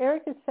that's,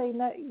 Erik is saying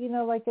that,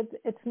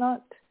 it's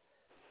not,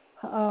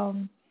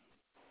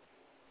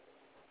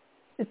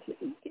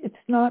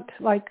 it's not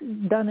like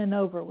done and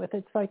over with.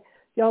 It's like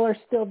y'all are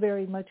still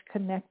very much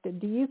connected.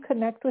 Do you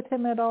connect with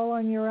him at all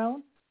on your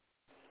own?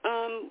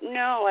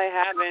 No, I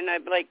haven't.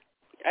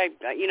 I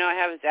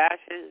have his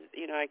ashes.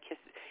 I kiss.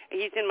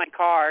 He's in my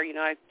car.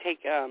 I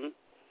take him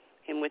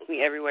with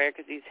me everywhere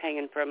because he's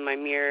hanging from my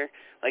mirror,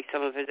 like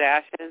some of his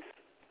ashes.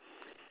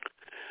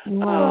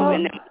 And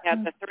then we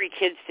have the 3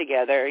 kids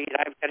together.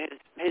 I've got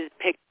his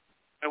pictures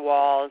on the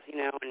walls, and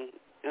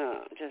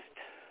just.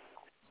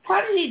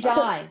 How did he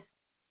die?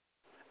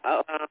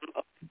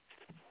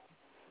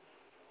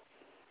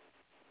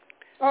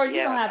 Or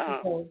you don't have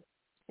to say.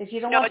 If you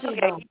don't want to, okay.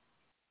 don't.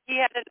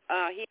 He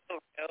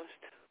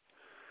overdosed.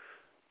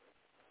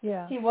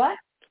 Yeah. He what?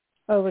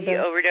 Overdosed. He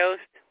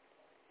overdosed.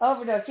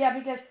 Overdose, yeah,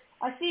 because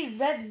I see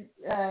red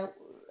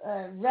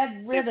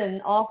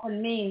ribbon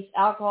often means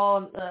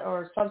alcohol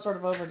or some sort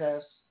of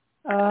overdose.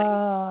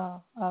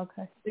 Oh,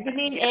 okay. It could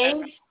mean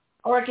age,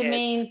 or it could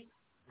mean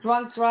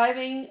drunk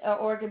driving,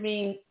 or it could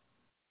mean,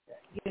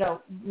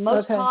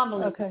 most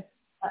commonly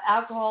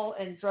alcohol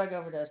and drug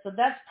overdose. So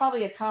that's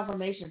probably a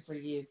confirmation for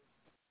you.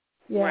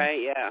 Yeah. Right,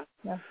 yeah.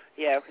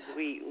 Yeah, because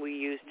we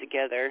used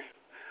together.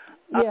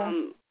 Yeah.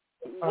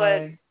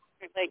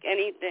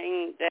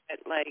 Anything that,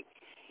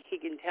 he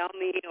can tell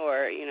me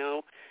or,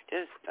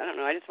 just, I don't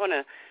know, I just want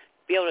to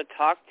be able to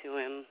talk to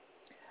him.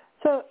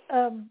 So,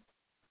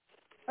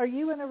 are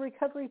you in a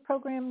recovery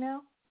program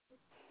now?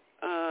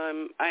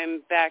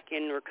 I'm back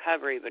in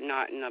recovery, but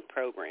not in a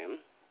program.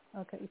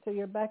 Okay, so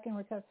you're back in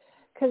recovery.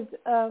 Because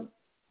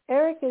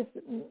Erik is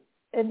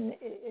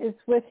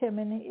with him,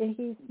 and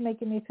he's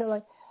making me feel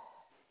like,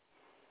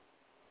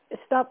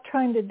 stop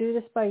trying to do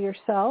this by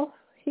yourself,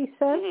 he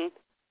says,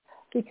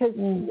 because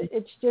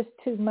it's just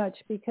too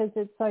much, because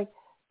it's like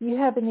you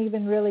haven't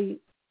even really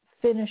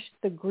finished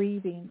the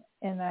grieving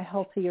in a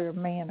healthier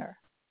manner.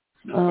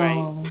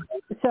 Right.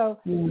 So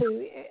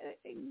and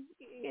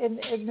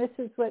this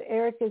is what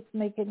Erik is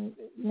making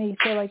me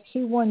feel like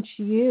he wants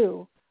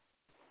you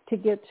to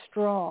get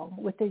strong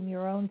within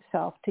your own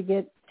self, to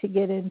get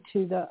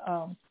into the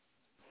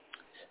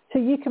so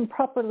you can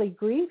properly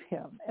grieve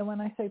him. And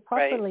when I say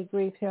properly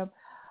grieve him,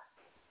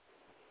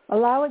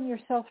 allowing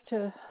yourself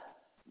to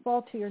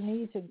fall to your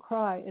knees and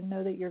cry and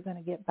know that you're going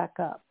to get back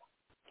up.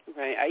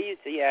 Right. I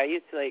used to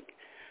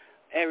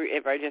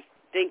if I just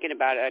thinking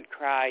about it, I'd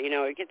cry.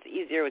 It gets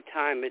easier with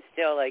time, but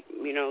still,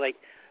 you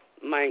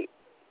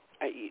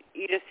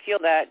just feel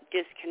that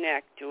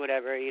disconnect or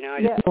whatever.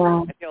 I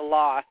feel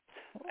lost.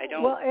 I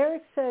don't. Well,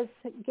 Erik says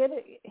get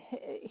it.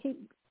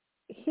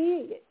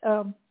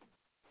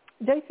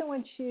 Jason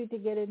wants you to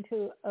get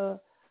into a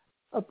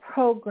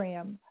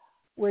program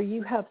where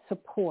you have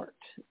support,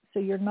 so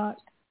you're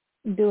not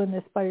doing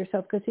this by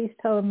yourself. Because he's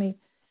telling me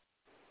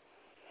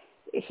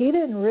he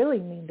didn't really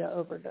mean to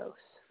overdose.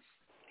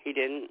 He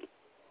didn't.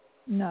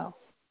 No.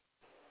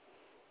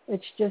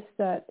 It's just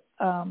that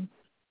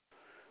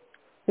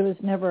it was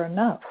never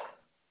enough.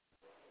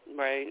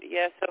 Right.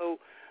 Yeah. So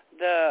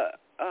the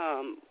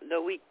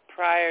week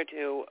prior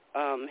to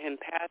him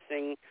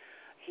passing,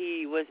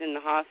 he was in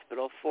the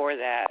hospital for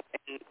that,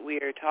 and we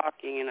were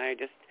talking, and I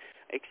just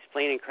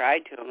explained and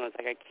cried to him. I was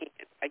like,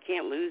 I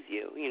can't lose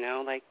you.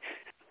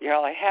 You're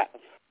all I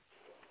have.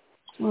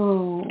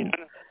 Oh.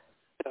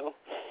 So.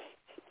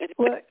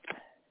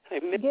 I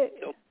miss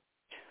you.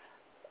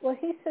 Well,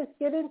 he says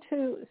get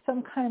into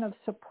some kind of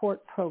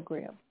support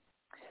program,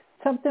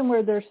 something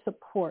where there's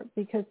support,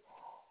 because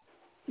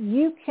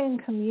you can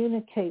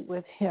communicate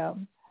with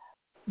him,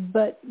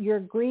 but your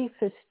grief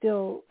is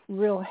still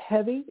real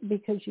heavy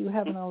because you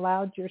haven't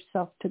allowed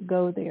yourself to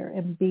go there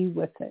and be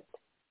with it.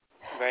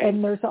 Right.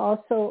 And there's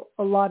also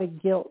a lot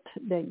of guilt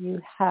that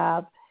you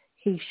have.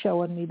 He's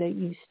showing me that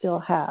you still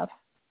have.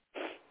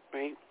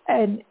 Right.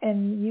 And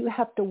you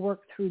have to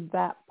work through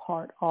that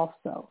part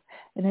also.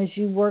 And as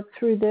you work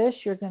through this,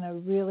 you're going to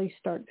really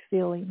start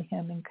feeling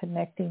him and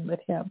connecting with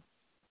him.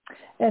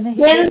 And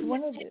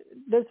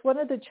does one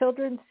of the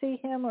children see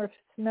him or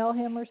smell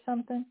him or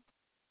something?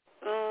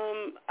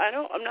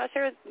 I'm not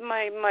sure. It's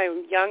my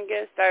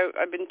youngest.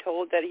 I've been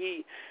told that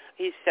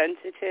he's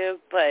sensitive,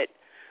 but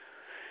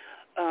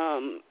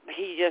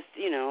he just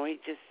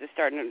is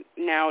starting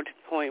now to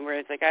the point where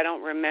it's like I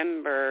don't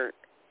remember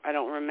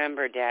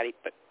Daddy,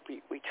 but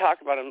we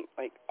talk about him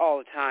like all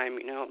the time,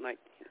 like.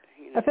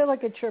 I feel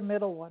like it's your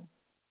middle one.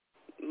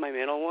 My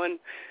middle one?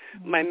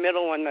 Mm-hmm. My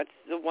middle one, that's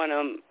the one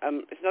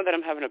it's not that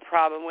I'm having a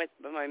problem with,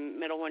 but my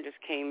middle one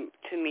just came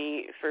to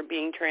me for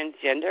being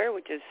transgender,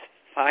 which is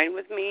fine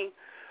with me,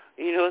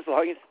 as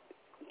long as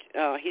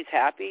he's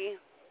happy.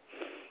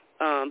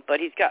 But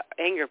he's got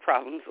anger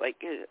problems like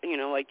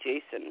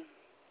Jason.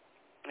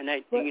 And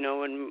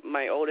and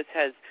my oldest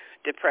has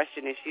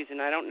depression issues,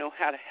 and I don't know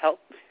how to help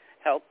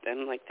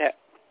them like that.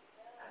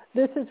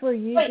 This is where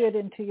you get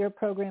into your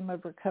program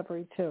of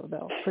recovery too,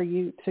 though, for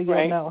you, so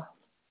you'll know.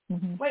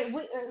 Mm-hmm. Wait,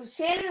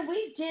 Shannon,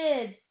 we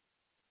did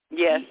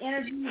the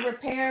energy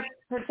repair,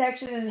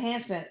 protection, and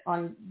enhancement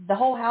on the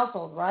whole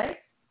household, right?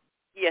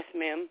 Yes,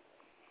 ma'am.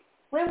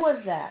 When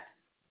was that?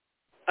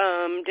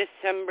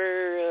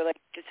 December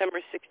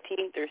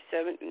 16th or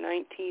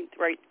 19th,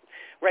 right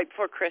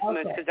before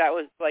Christmas, because that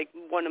was like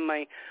one of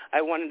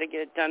I wanted to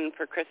get it done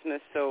for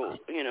Christmas, so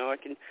I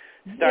can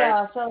start.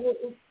 Yeah,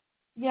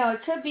 so it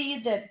could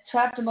be that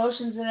trapped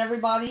emotions in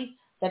everybody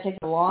that takes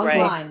a long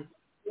time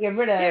to get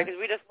rid of. Yeah, because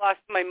we just lost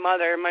my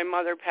mother. My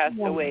mother passed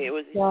away. It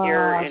was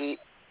here in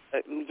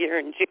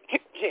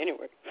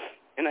January,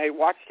 and I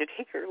watched her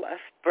take her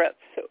last breath.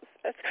 So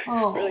that's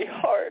really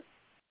hard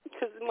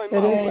because my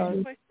mom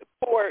was my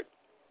support.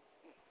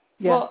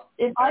 Yeah. Well,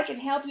 if I can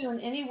help you in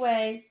any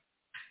way,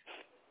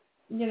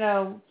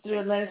 through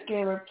Atlantic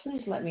Scalar,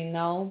 please let me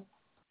know.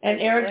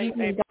 And Eric, you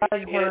can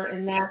guide her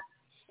in that.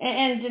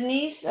 And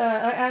Denise,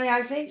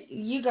 I think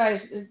you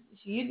guys,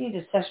 you need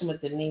a session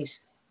with Denise.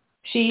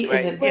 She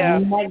is a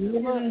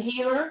magnificent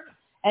healer,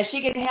 and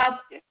she can help.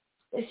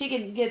 She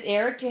can get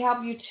Eric to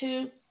help you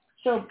too.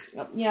 So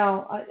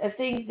I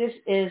think this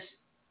is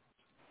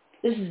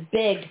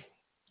big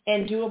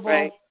and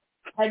doable,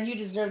 and you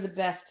deserve the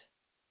best.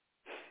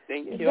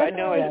 Thank you. I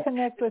know it.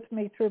 Connect with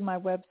me through my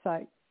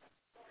website.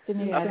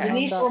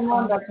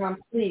 DeniseRamon.com,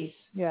 please.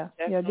 Yeah.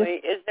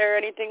 Definitely. Is there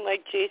anything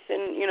like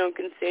Jason,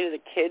 can say to the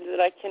kids that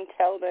I can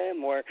tell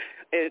them, or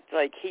it's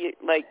like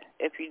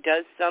if he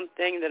does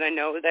something that I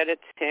know that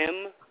it's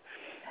him?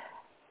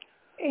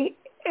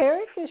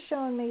 Eric is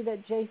showing me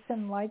that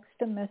Jason likes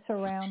to mess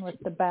around with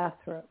the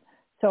bathroom.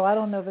 So I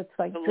don't know if it's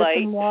like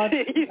dripping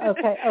water.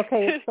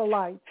 Okay, it's the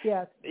lights.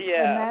 Yes.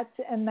 Yeah.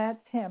 And that's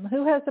him.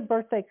 Who has a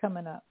birthday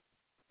coming up?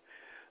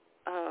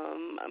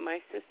 My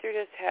sister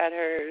just had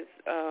hers.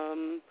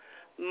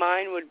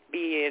 Mine would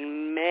be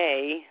in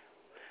May,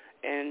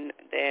 and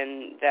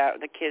then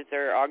the kids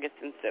are August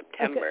and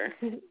September.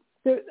 Okay.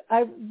 So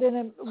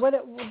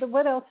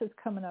what else is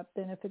coming up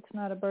then if it's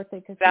not a birthday?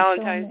 Cause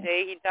Valentine's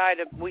Day. He died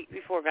a week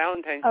before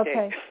Valentine's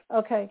Day.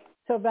 Okay.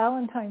 So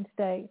Valentine's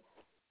Day,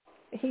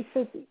 he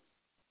says,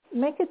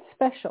 make it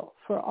special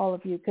for all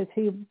of you because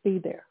he'll be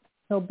there.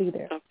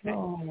 Okay.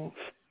 Oh.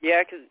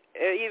 Yeah, because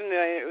even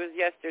though it was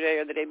yesterday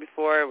or the day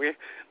before,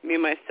 me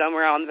and my son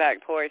were on the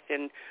back porch,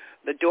 and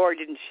the door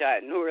didn't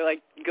shut, and we were,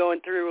 like, going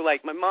through,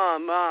 like, my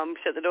mom,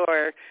 shut the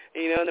door,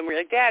 and then we're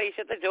like, Daddy,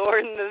 shut the door,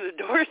 and then the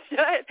door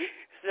shut.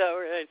 So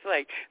it's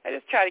like, I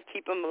just try to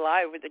keep him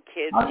alive with the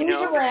kids, He's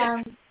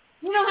around.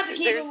 You don't have to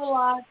keep him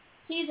alive.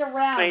 He's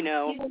around. I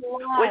know. He's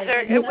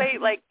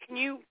alive. Can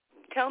you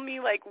tell me,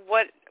 like,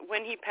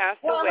 when he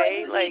passed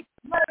away,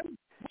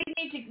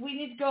 We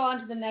need to go on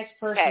to the next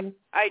person. Okay,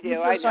 I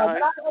do. I know. I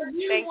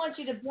really want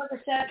you to book a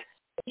set,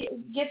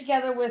 get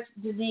together with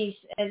Denise,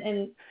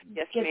 and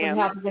yes, get ma'am.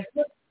 some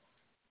help.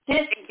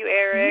 Thank you,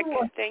 Eric.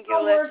 Thank you,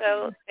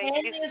 Alyssa.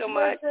 Thank you so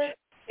much.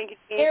 Thank you,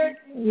 Eric,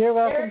 you're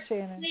welcome, Eric,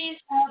 Shannon. Please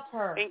help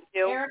her. Thank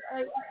you. Eric,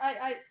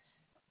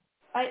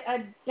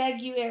 I beg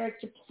you,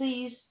 Eric, to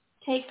please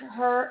take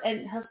her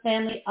and her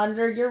family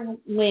under your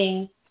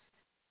wing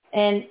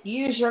and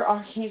use your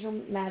archangel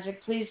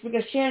magic, please,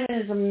 because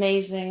Shannon is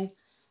amazing.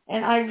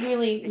 And I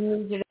really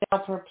need you to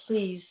help her,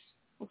 please.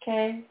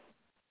 Okay?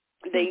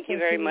 Thank you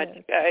very much,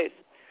 guys.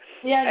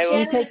 Yeah,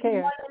 Shannon, take care. If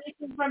you want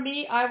anything from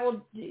me, I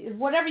will,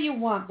 whatever you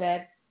want,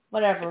 Dad.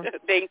 Whatever.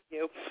 Thank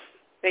you.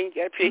 I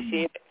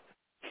appreciate it.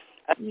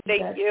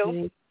 Thank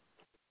you.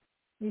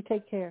 You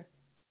take care.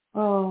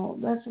 Oh,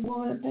 that's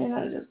one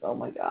thing. Oh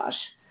my gosh.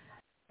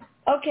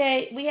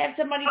 Okay, we have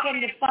somebody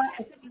from the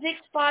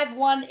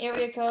 651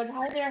 area code.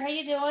 Hi there. How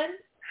you doing?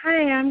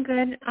 Hi, I'm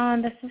good.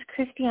 This is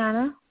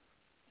Christiana.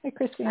 Hey,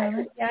 Christiana.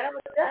 Hi, Christiana.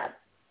 What's up?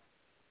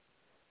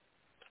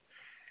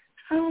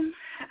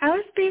 I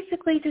was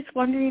basically just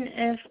wondering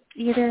if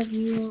either of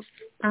you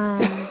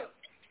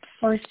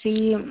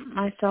foresee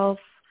myself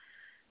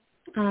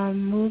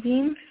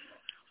moving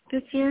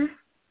this year.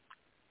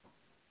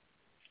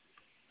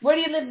 Where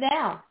do you live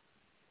now?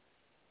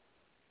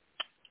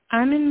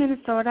 I'm in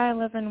Minnesota. I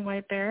live in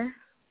White Bear.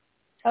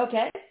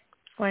 Okay.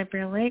 White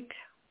Bear Lake.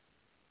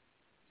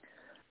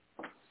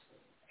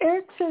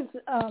 Eric says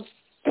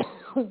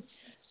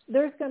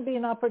there's going to be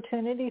an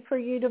opportunity for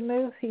you to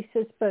move. He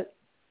says, but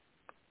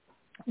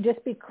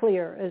just be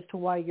clear as to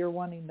why you're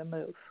wanting to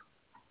move.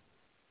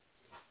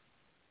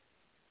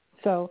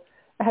 So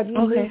have you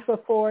moved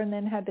before and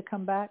then had to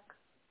come back?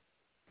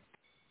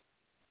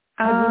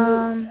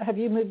 Have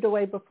you moved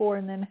away before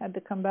and then had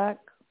to come back?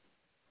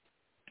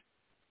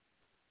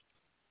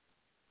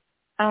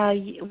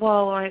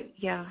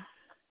 Yeah.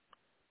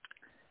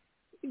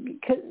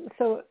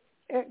 So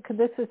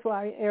this is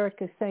why Eric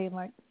is saying,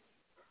 like,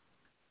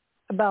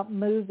 about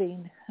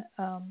moving,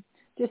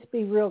 just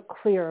be real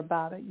clear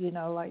about it. You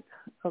know, like,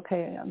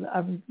 okay,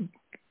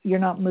 you're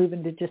not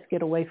moving to just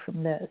get away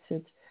from this.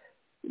 It's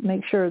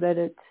make sure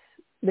that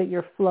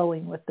you're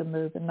flowing with the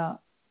move and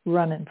not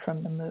running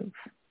from the move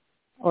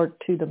or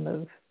to the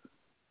move.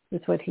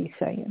 Is what he's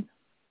saying.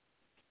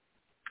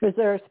 Is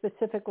there a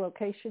specific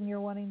location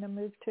you're wanting to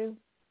move to?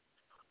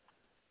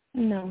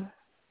 No.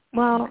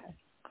 Well,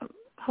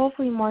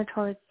 hopefully more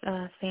towards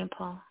St.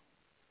 Paul.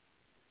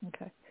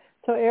 Okay.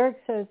 So Eric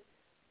says,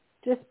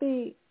 just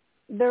be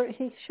there.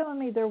 He's showing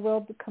me there will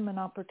become an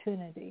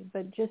opportunity,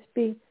 but just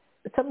be.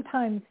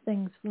 Sometimes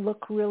things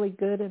look really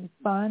good and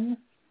fun,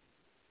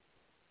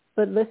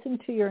 but listen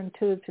to your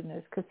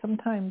intuitiveness, because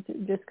sometimes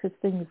just because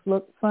things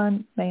look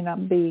fun may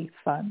not be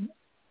fun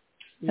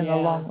in the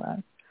long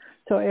run.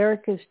 So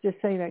Eric is just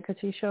saying that because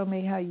he showed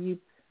me how you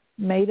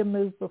made a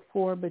move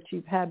before, but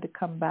you've had to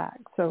come back.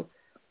 So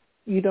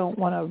you don't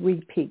want to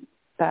repeat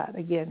that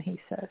again, he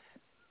says.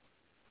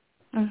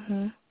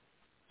 Mhm.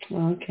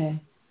 Okay.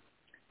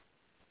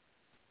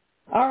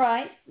 All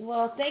right.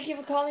 Well, thank you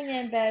for calling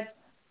in, Beth.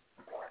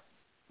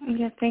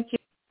 Yeah, thank you.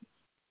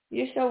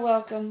 You're so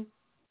welcome.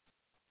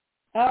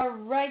 All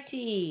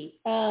righty.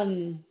 Let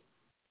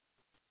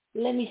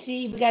me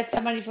see. We got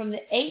somebody from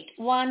the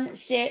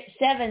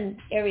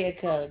 817 area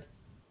code.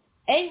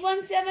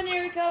 817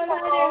 area code.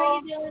 Hi there.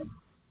 How you doing?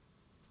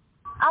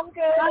 I'm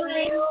good. Hi. How are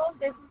you?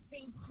 This is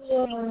Pinky.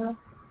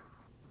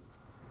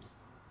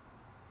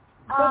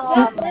 What's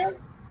up, Beth?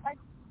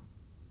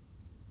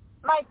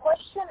 My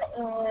question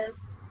is,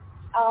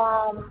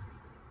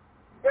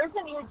 there's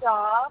a new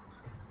job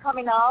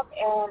coming up,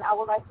 and I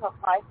would like to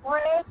apply for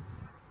it.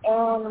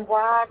 And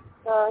what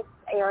does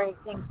Erik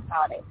think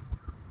about it?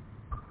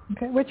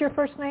 Okay. What's your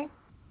first name?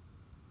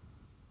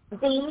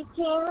 Dating.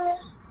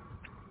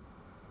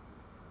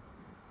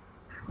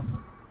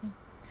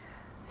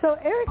 So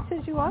Eric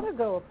says you ought to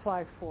go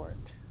apply for it.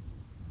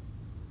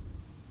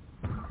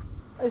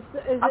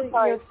 I'm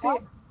sorry,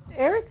 what?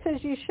 Eric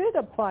says you should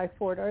apply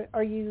for it.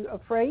 Are you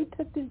afraid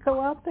to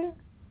go out there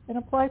and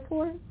apply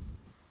for it?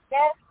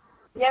 Yes,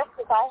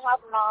 because I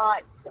have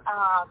not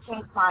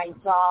changed my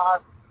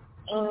job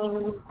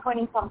in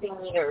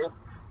 20-something years.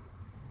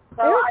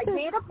 So I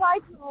did apply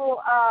to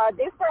a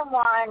different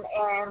one,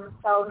 and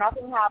so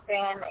nothing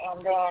happened,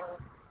 and then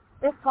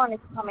this one is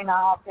coming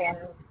up,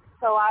 and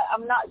so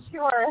I'm not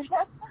sure.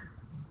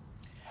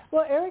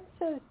 Well, Eric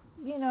says,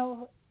 you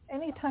know,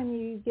 anytime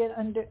you get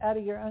out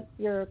of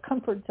your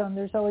comfort zone,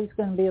 there's always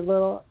going to be a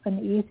little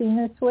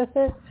uneasiness with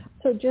it.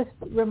 So just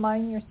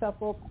remind yourself,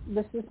 well,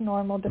 this is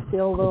normal to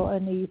feel a little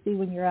uneasy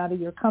when you're out of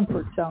your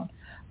comfort zone.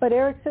 But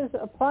Eric says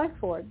apply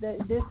for it.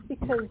 That just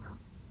because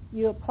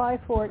you apply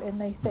for it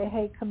and they say,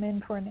 hey, come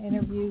in for an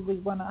interview, we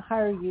want to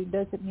hire you,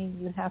 doesn't mean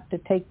you have to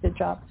take the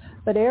job.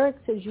 But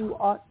Eric says you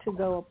ought to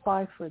go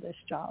apply for this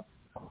job.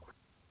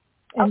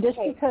 And just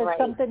because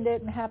something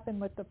didn't happen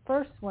with the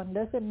first one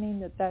doesn't mean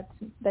that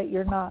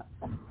you're not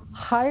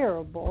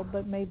hireable,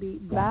 but maybe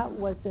that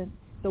wasn't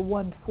the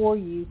one for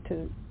you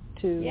to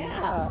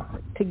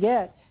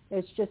get.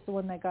 It's just the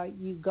one that got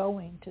you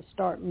going to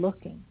start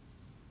looking.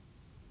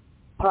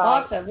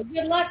 Right. Awesome. Well,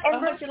 good luck. I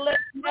want you to let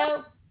me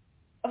know.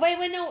 Wait,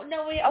 no.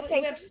 We have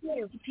so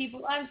many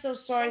people. I'm so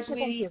sorry,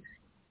 sweetie.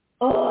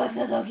 Oh, I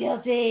feel so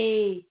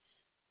guilty.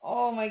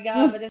 Oh my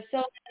God, but there's so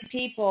many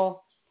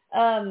people.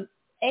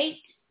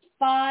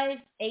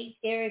 858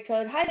 area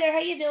code. Hi there. How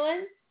you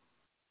doing?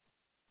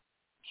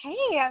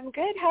 Hey, I'm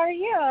good. How are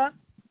you?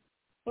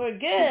 We're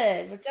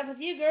good. What's up with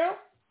you, girl?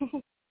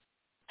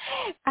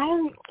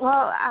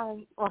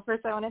 Well,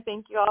 first I want to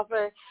thank you all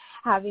for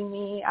having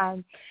me.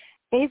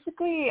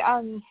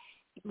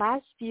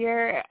 Last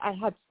year I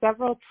had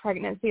several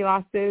pregnancy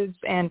losses,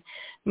 and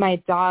my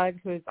dog,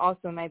 who is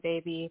also my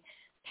baby,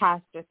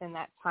 passed within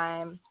that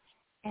time.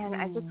 And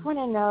I just want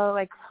to know,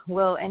 like,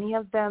 will any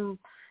of them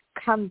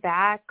come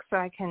back so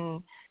I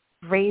can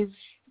raise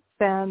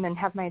them and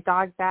have my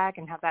dog back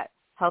and have that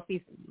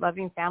healthy,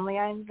 loving family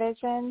I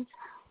envisioned?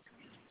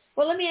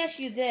 Well, let me ask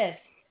you this.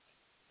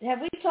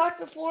 Have we talked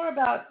before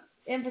about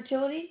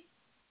infertility?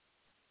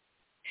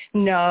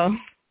 No.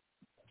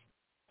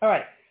 All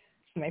right.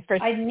 my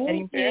first I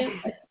need through.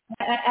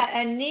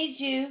 I need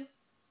you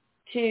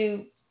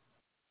to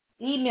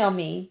email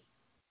me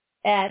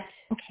at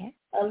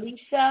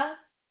Alisa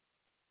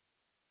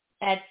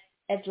at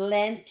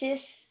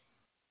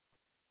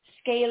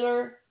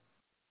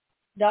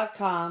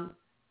AtlantisScalar.com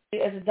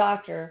as a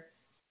doctor.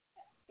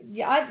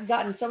 Yeah, I've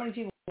gotten so many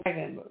people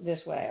pregnant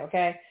this way,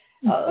 okay?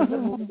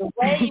 The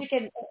way you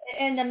can,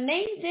 and the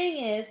main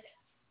thing is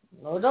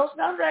low dose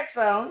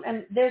naltrexone,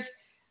 and there's,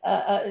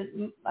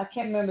 I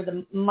can't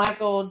remember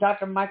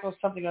Dr. Michael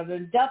something other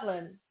in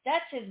Dublin.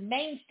 That's his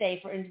mainstay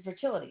for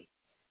infertility.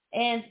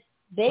 And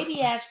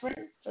baby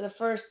aspirin for the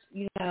first,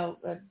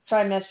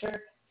 trimester.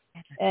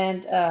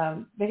 And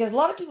because a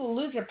lot of people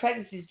lose their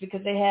pregnancies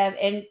because they have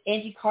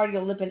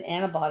anticardiolipin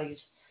antibodies.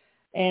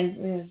 And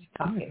it's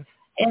complicated.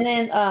 And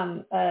then,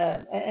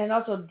 and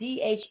also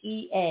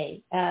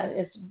DHEA.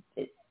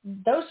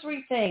 Those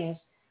three things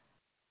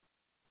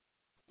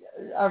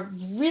are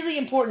really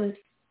important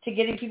to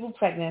getting people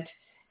pregnant.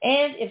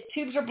 And if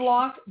tubes are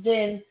blocked,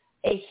 then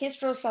a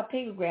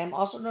hysterosalpingogram,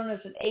 also known as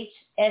an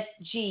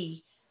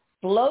HSG,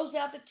 blows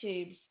out the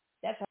tubes.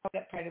 That's how I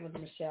got pregnant with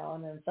Michelle.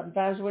 And then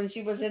sometimes when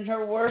she was in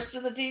her worst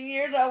of the teen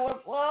years, I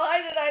went, well, why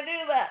did I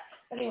do that?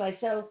 Anyway,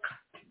 so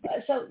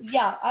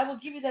yeah, I will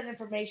give you that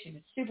information.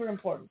 It's super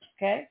important,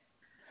 okay?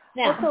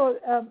 Now, also,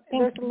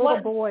 there's a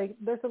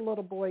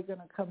little boy going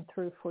to come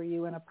through for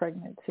you in a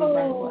pregnancy,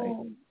 by the way.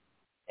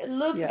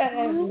 Look at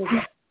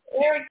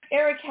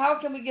Erik, how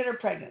can we get her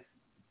pregnant?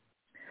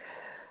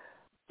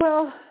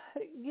 Well,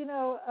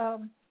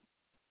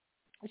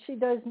 she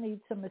does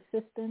need some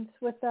assistance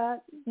with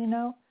that,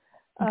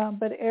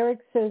 but Erik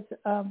says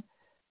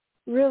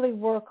really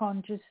work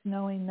on just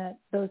knowing that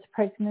those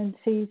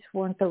pregnancies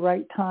weren't the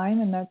right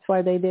time, and that's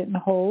why they didn't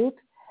hold.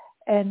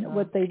 And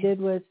what they did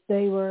was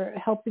they were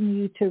helping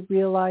you to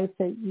realize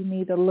that you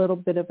need a little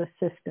bit of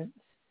assistance.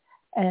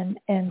 And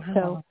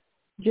so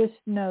just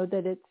know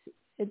that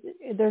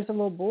there's a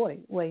little boy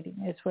waiting,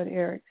 is what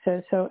Erik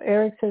says. So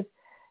Erik says,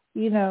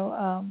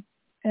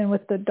 and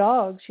with the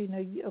dogs,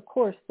 of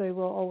course they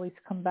will always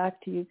come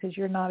back to you because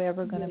you're not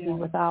ever going to be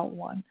without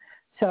one.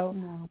 So,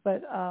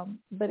 but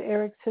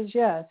Erik says,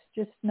 yes,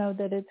 just know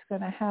that it's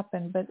going to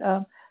happen. But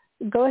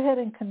go ahead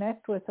and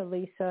connect with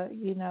Alisa,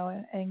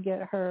 and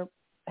get her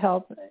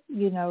help,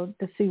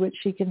 to see what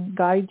she can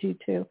guide you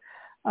to.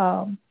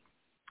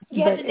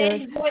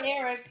 Erik.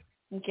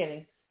 I'm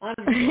kidding.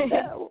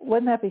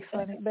 Wouldn't that be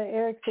funny? But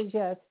Erik says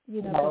yes,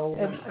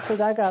 because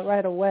I got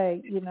right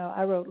away,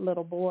 I wrote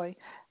little boy,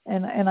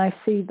 and I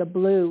see the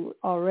blue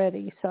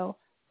already. So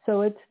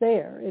it's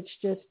there. It's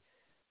just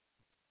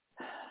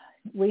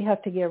we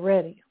have to get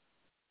ready,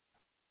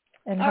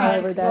 and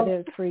however that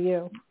is for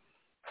you,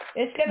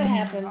 it's going to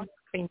happen.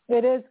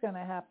 It is going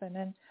to happen,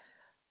 and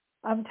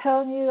I'm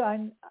telling you,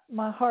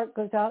 my heart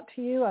goes out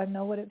to you. I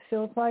know what it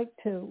feels like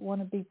to want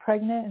to be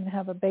pregnant and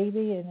have a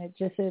baby, and it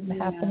just isn't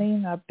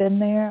happening. I've been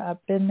there.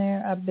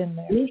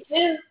 Me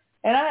too.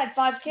 And I had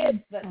 5 kids,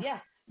 but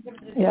there was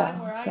a time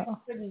where I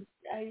couldn't.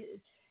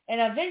 And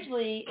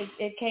eventually,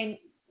 it came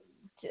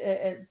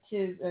to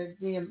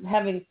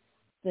having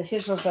the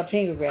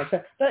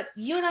hysterosalpingogram. But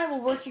you and I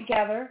will work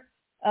together.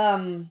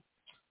 Don't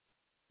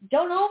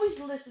always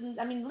listen.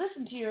 I mean,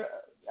 listen to your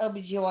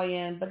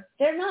OBGYN, but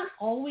they're not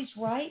always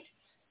right.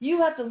 You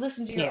have to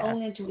listen to your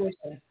own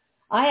intuition.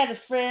 I had a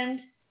friend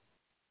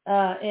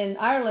in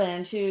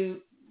Ireland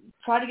who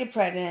tried to get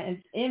pregnant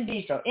and in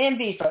vitro.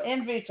 And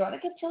I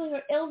kept telling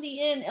her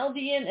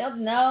LDN.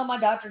 No, my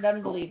doctor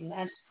doesn't believe in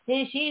that.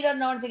 She doesn't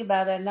know anything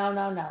about that.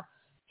 No.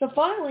 So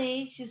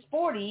finally, she's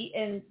 40,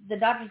 and the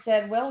doctor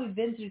said, well, we've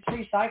been through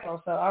 3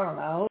 cycles, so I don't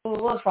know.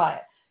 We'll try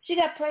it. She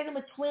got pregnant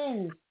with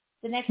twins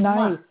the next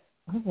month.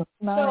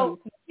 Nice. So,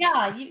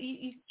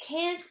 you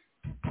can't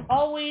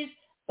always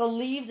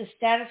believe the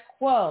status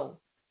quo.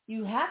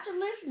 You have to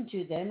listen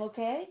to them,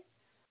 okay?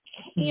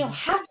 You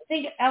have to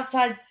think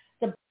outside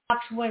the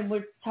box when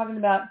we're talking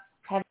about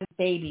having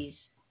babies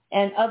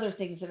and other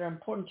things that are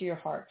important to your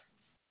heart.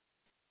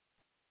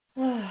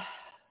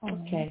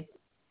 Okay.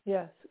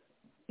 Yes.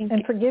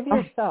 And forgive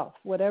yourself,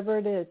 whatever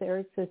it is.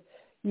 Erik says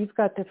you've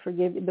got to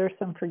forgive. There's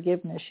some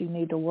forgiveness you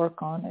need to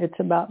work on. It's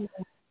about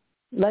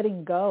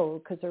letting go,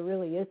 because there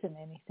really isn't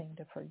anything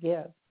to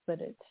forgive,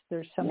 but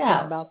there's something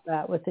about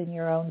that within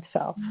your own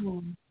self.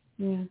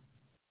 Yeah.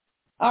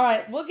 All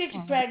right, we'll get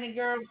you pregnant,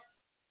 girl.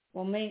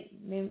 Well, maybe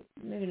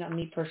not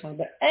me personally,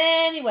 but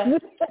anyway.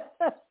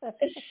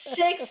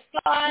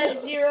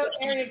 650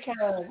 area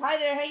code. Hi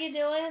there, how you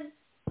doing?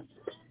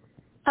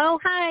 Oh,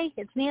 hi,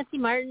 it's Nancy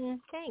Martin.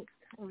 Thanks.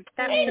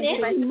 Hey,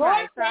 Nancy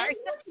Martin.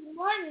 Nancy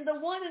Martin, the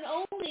one and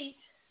only.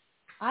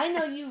 I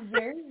know you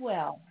very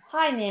well.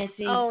 Hi,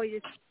 Nancy. Oh, you're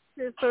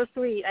so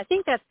sweet. I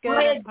think that's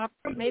good. I'm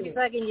maybe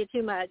bugging you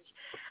too much.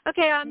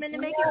 Okay, I'm going to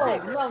make it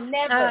quick. No,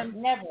 never.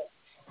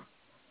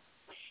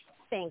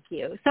 Thank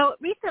you. So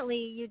recently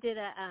you did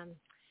a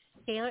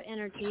scalar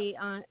energy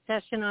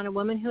session on a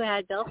woman who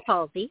had Bell's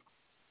palsy,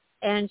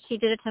 and she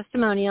did a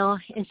testimonial,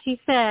 and she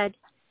said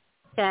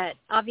that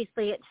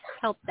obviously it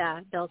helped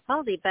Bell's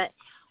palsy, but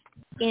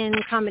in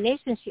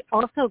combination she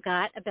also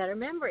got a better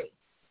memory.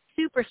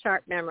 super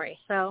sharp memory.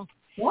 So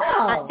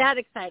wow, that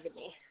excited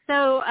me.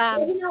 So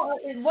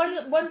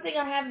well, one thing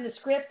I have in the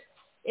script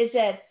is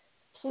that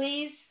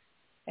please,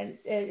 and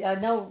I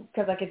know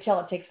because I can tell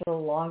it takes a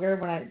little longer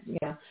when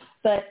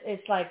but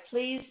it's like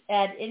please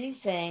add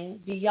anything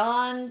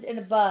beyond and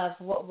above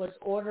what was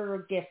ordered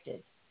or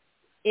gifted,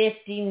 if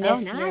deemed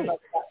necessary by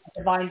the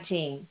divine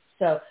team.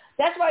 So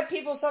that's why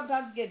people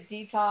sometimes get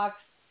detox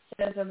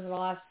symptoms and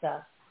all that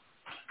stuff.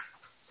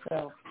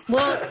 So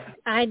well,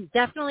 I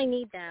definitely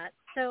need that.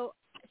 So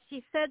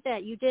she said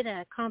that you did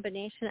a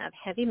combination of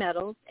heavy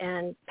metals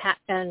and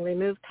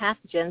removed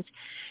pathogens.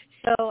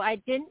 So I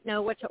didn't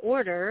know what to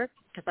order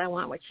because I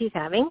want what she's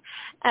having.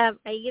 I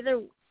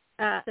either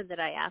said that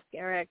I asked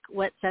Erik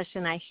what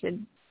session I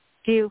should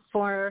do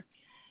for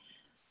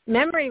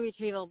memory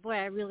retrieval. Boy,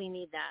 I really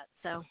need that.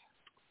 So,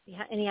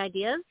 any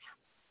ideas?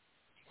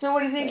 So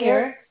what do you think,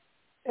 Erik?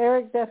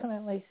 Erik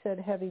definitely said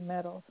heavy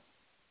metals.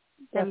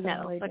 Heavy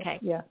metals, okay.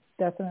 Yeah,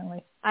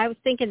 definitely. I was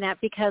thinking that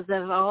because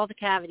of all the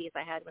cavities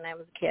I had when I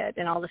was a kid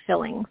and all the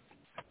fillings.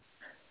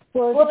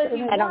 Well,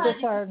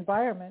 it's our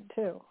environment,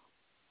 too.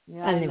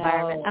 Yeah, an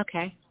environment,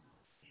 okay.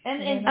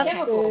 And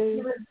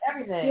chemicals,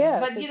 everything. Yeah,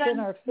 but, it's in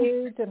our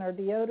foods and our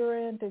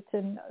deodorant. It's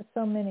in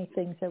so many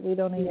things that we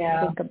don't even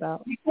think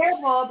about. Be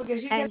careful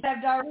because you can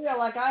have diarrhea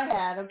like I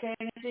had, okay?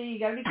 You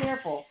got to be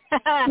careful.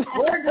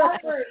 Wear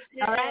diapers.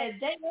 All right.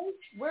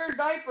 Wear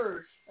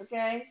diapers,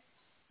 okay?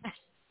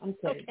 I'm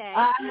kidding. Okay.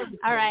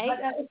 All right. But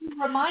if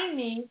you remind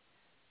me,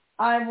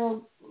 I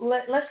will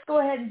let's go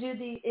ahead and do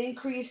the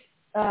increased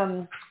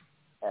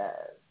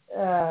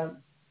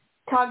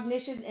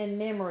cognition and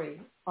memory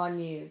on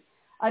you.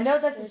 I know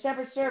that's a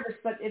separate service,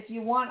 but if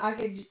you want, I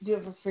could do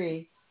it for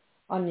free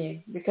on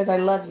you because I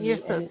love you.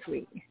 You're so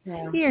sweet.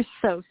 Yeah. You're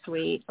so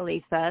sweet,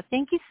 Elisa.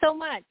 Thank you so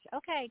much.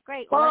 Okay,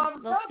 great. Well,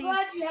 I'm so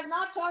glad you have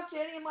not talked to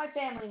any of my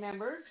family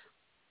members.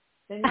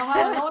 They know how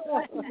to know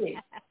what to do.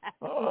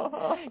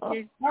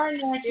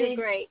 You're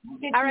great.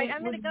 All right,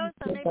 I'm going to go,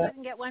 so maybe we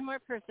can get one more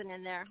person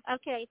in there.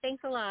 Okay,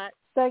 thanks a lot.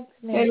 Thanks,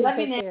 Nancy. I love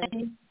you,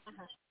 Nancy.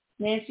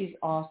 Nancy's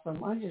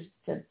awesome. I just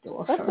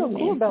adore her. What's so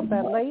cool about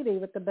that lady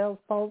with the Bell's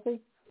palsy?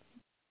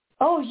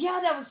 Oh, yeah,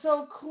 that was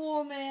so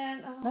cool,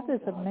 man. Oh, that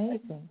is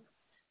amazing.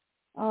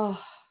 Oh.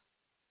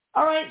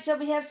 All right, so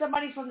we have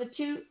somebody from the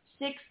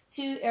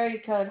 262 area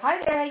code. Hi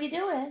there, how you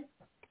doing?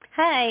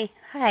 Hi.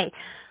 I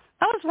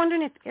was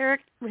wondering if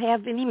Erik would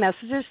have any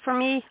messages for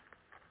me.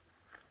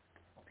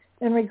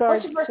 In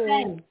regards What's your first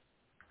name?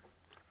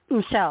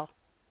 Michelle.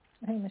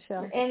 Hey,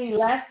 Michelle. Any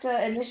last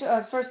initial,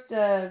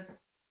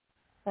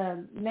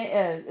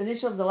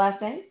 initial of the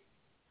last name?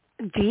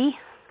 D.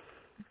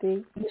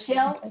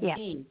 Michelle? Okay. Yeah.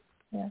 D.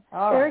 Yeah.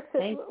 All Erik,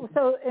 right.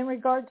 so in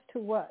regards to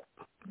what?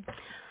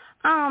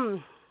 All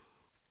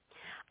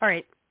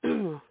right.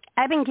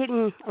 I've been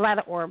getting a lot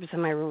of orbs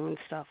in my room and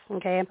stuff,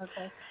 okay?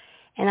 Okay.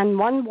 And on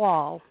one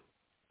wall,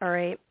 all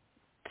right,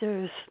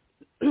 there's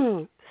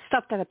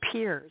stuff that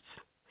appears.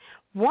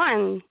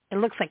 One, it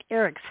looks like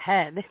Erik's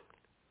head.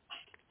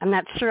 I'm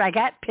not sure. I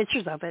got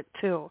pictures of it,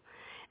 too,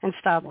 and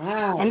stuff.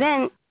 Wow. And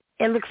then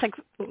it looks like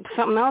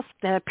something else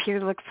that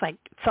appears looks like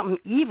something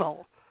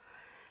evil,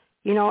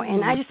 you know,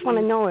 and I just want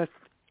to know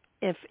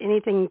if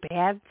anything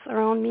bad's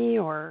around me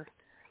or...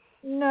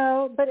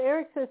 No, but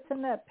Erik says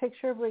send that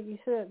picture of what you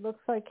said it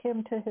looks like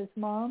him to his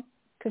mom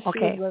because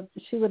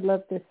she would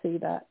love to see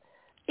that.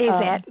 Is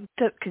that,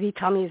 could he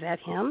tell me, is that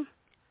him?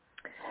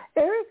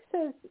 Erik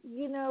says,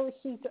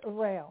 he's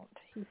around.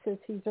 He says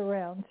he's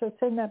around. So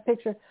send that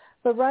picture.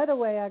 But right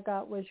away I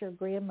got was your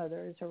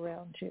grandmother is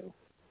around you.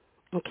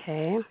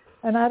 Okay.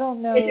 And I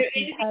don't know. Is there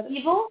anything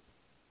evil?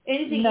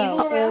 Anything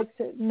evil around? Erik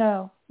said,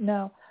 no.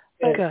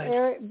 But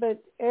Good.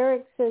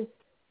 Erik says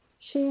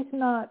she's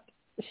not.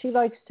 She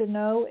likes to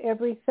know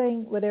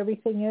what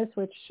everything is,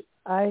 which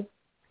I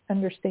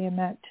understand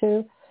that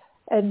too.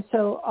 And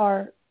so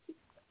our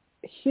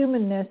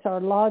humanness, our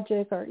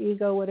logic, our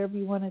ego, whatever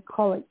you want to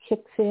call it,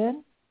 kicks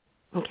in.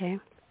 Okay.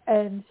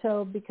 And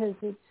so because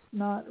it's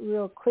not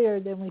real clear,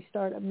 then we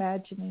start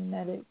imagining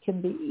that it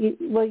can be,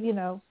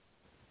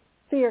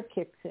 fear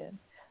kicks in.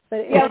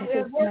 But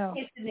worst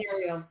case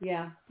scenario,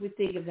 we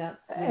think of that.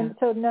 Yeah. And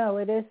so no,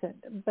 it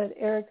isn't. But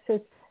Erik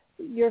says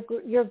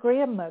your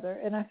grandmother,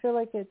 and I feel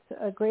like it's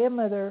a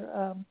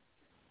grandmother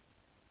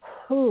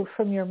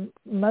from your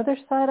mother's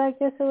side, I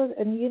guess it was.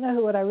 And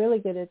what I really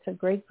get, it's a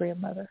great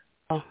grandmother.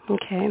 Oh,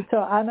 okay. So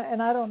I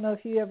don't know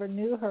if you ever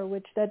knew her,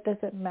 which that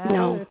doesn't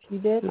matter if you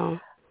did. No.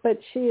 But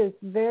she is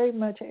very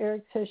much.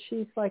 Erik says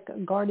she's like a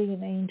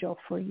guardian angel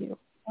for you.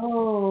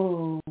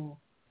 Oh.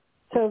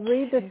 So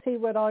read to see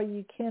what all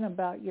you can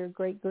about your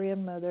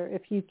great-grandmother,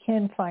 if you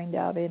can find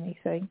out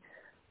anything.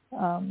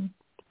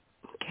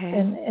 Okay.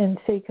 And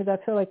see, because I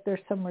feel like there's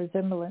some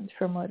resemblance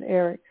from what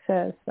Erik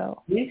says.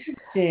 So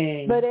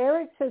interesting. But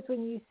Erik says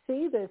when you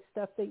see this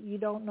stuff that you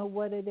don't know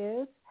what it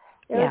is,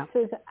 Erik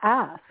says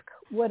ask,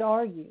 what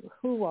are you?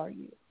 Who are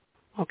you?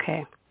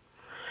 Okay.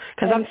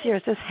 Because I'm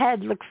serious. This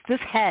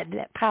head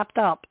that popped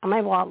up on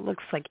my wall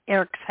looks like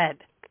Erik's head.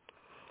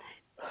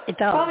 It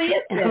does. Probably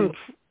is.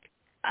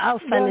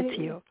 I'll send it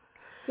to you.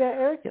 Yeah,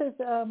 Erik says,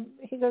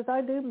 he goes,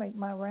 I do make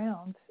my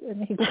rounds.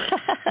 And he goes,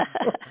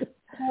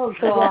 oh,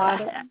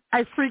 God.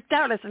 I freaked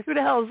out. I said, who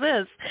the hell is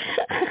this?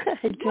 I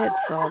did,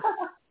 so.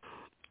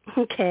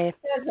 Okay,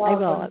 That's awesome. I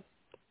will.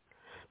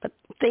 But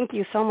thank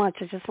you so much.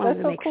 I just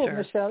wanted to make cool, sure.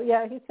 Michelle.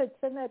 Yeah, he said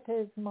send that to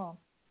his mom.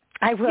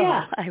 I will.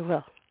 Yeah. I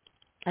will.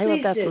 I Please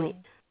will definitely. Do.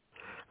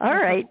 All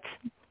right.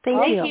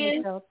 Thank you.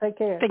 Michelle. Take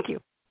care. Thank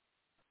you.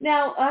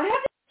 Now, I have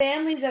a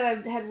family that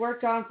I've had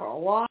worked on for a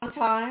long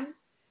time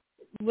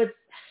with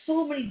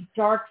so many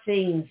dark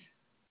things,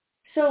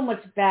 so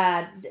much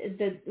bad.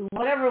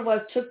 Whatever it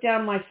was took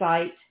down my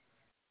site,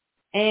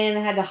 and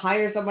I had to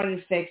hire somebody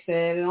to fix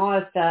it and all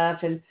that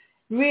stuff. And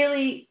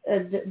really,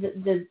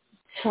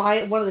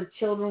 one of the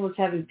children was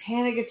having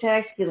panic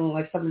attacks, feeling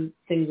like something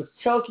was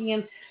choking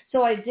him.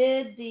 So I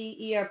did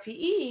the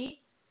ERPE,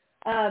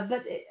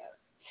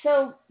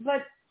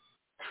 but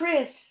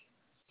Chris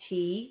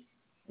T,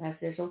 that's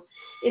official,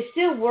 is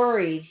still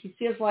worried. He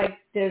feels like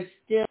there's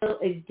still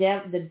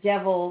the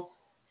devil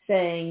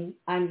saying,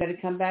 I'm going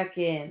to come back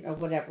in or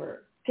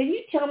whatever. Can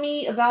you tell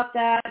me about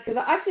that? Because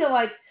I feel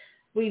like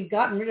we've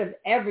gotten rid of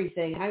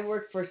everything. I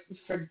worked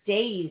for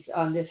days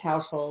on this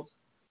household.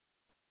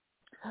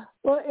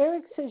 Well,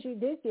 Erik says you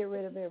did get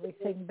rid of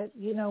everything, but,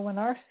 when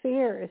our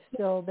fear is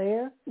still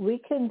there, we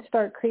can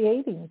start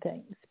creating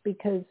things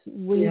because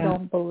we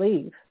don't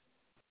believe.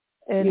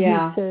 And he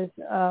says,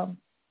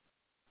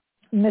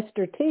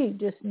 Mr. T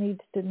just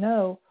needs to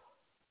know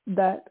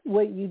that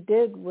what you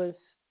did was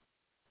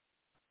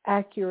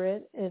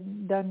accurate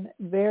and done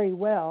very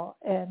well,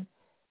 and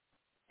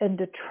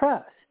to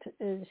trust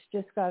is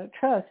just got to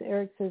trust.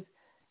 Erik says,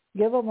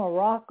 give him a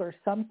rock or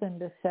something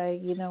to say,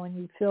 when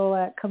you feel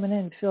that coming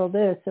in, feel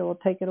this, it will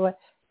take it away.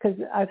 Because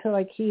I feel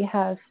like he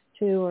has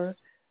to,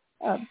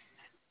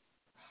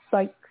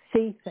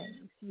 see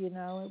things,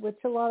 which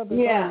a lot of us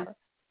are.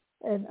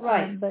 And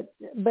right. But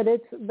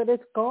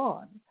it's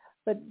gone.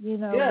 But we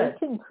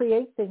can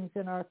create things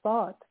in our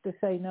thoughts to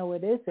say no,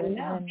 it isn't, and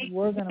then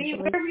we're going to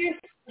beware of your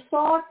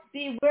thoughts.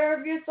 Beware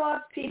of your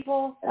thoughts,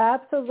 people.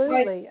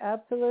 Absolutely,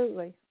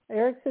 absolutely.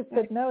 Erik says,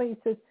 but no, he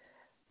says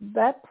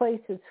that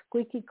place is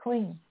squeaky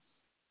clean.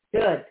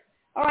 Good.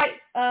 All right,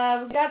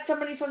 we got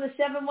somebody from the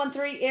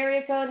 713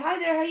 area code. Hi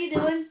there, how you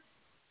doing?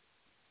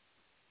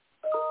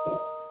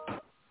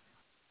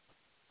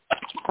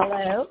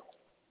 Hello.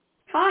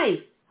 Hi.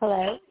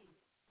 Hello.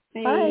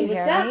 Hey, Hi,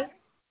 what's up?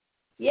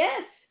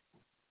 Yes.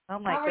 Oh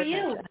my How goodness.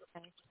 are you?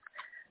 Okay.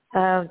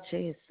 Oh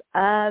jeez.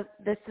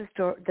 This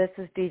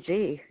is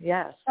DG.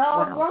 Yes. Oh,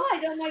 wow.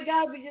 right. Oh my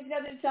God, we just got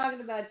to talking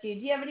about you.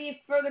 Do you have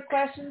any further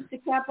questions to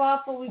cap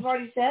off what we've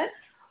already said?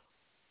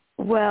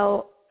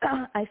 Well,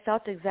 I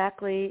felt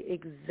exactly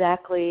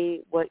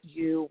what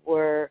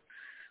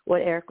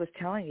Erik was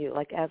telling you.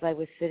 Like as I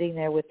was sitting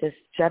there with this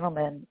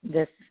gentleman,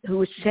 who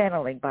was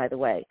channeling, by the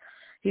way,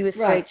 he was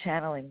straight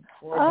channeling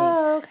for me.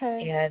 Oh,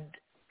 okay. And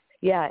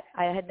yeah,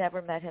 I had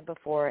never met him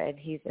before, and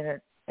he's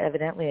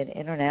evidently an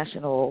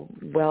international,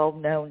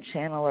 well-known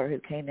channeler who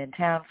came in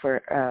town for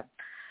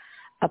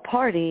a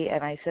party,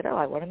 and I said,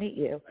 I want to meet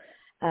you,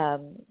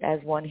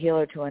 as one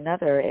healer to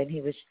another, and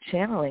he was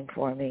channeling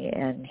for me,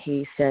 and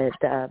he said,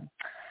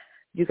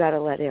 you got to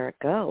let Erik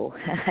go.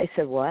 I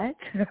said, what?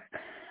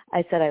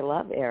 I said, I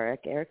love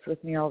Erik. Erik's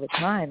with me all the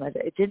time.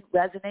 It didn't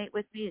resonate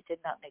with me. It did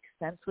not make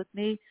sense with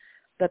me,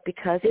 but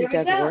because he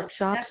does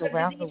workshops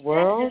around the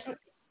world.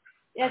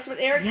 That's what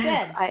Erik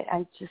said.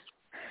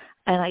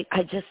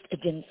 I just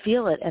didn't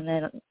feel it, and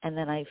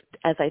then I,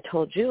 as I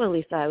told you,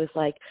 Elisa, I was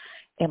like,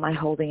 am I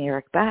holding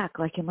Erik back?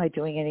 Like, am I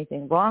doing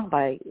anything wrong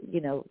by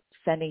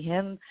sending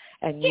him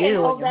and you and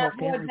your whole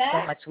family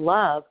so much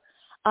love?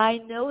 I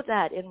know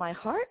that in my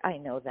heart. I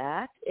know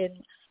that,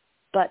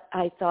 but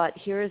I thought,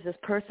 here is this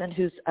person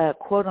who's a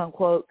quote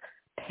unquote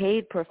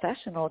paid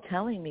professional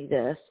telling me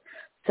this,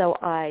 so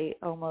I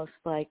almost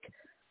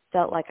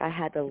felt like I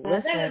had to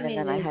listen, and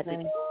then I had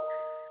to.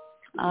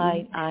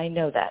 I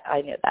know that.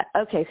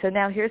 Okay, so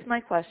now here's my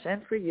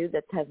question for you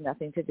that has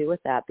nothing to do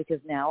with that, because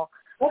now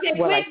what quick,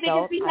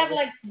 because we have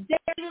very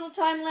little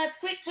time left.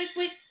 Quick.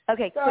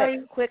 Okay, sorry.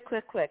 Quick.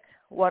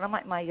 One of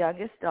my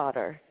youngest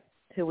daughter,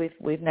 who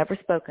we've never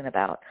spoken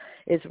about,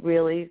 is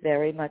really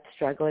very much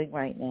struggling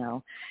right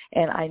now,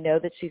 and I know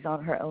that she's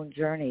on her own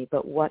journey,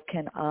 but what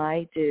can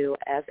I do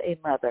as a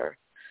mother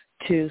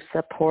to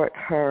support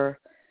her?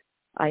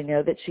 I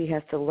know that she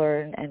has to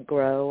learn and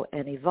grow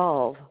and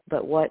evolve,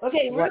 but what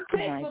can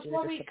I do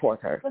to support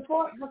her?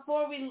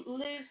 Before we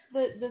lose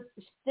the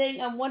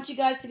thing, I want you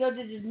guys to go to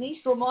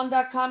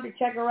DeniseRamon.com to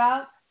check her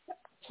out.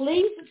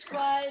 Please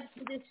subscribe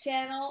to this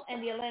channel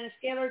and the Atlanta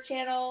Scalar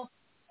channel.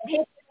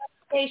 Hit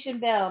the notification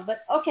bell.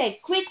 But okay,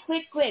 quick.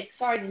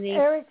 Sorry, Denise.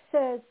 Erik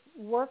says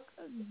work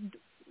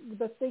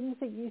the things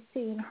that you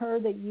see in her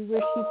that you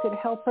wish you could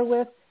help her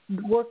with.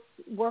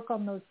 Work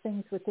on those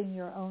things within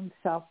your own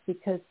self,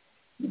 because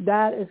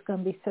that is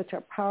going to be such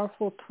a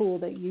powerful tool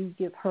that you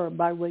give her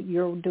by what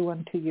you're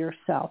doing to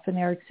yourself. And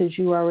Erik says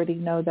you already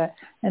know that.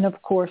 And,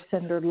 of course,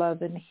 send her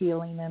love and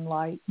healing and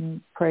light and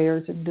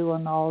prayers and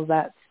doing all of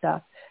that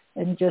stuff.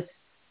 And just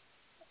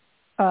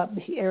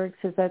Erik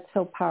says that's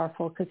so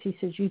powerful because he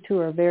says you two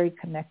are very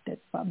connected,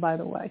 by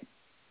the way.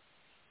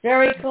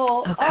 Very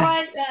cool. Okay. All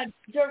right,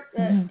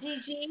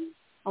 DG,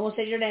 I won't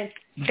say your name.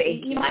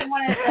 You might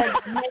want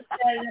to make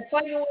an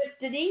appointment with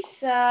Denise.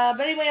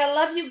 But anyway, I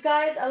love you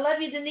guys. I love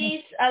you,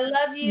 Denise. I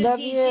love you,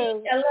 DG.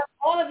 You. I love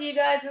all of you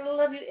guys. And I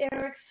love you,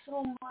 Erik,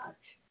 so much.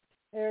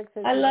 Erik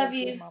says I love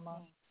you. Mama.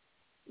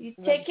 You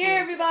take care,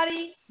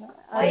 everybody.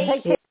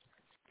 Take care.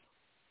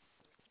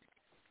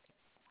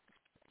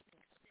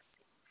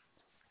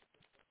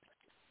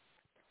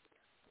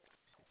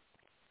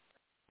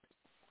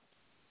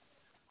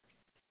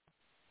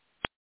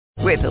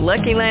 With the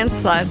Lucky Land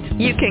Slots,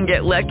 you can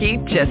get lucky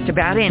just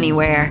about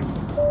anywhere.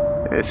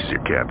 This is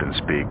your captain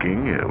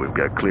speaking. We've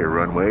got clear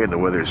runway and the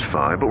weather's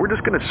fine, but we're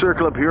just going to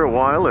circle up here a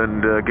while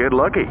and get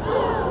lucky.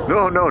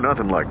 No,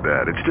 nothing like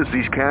that. It's just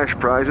these cash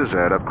prizes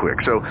add up quick.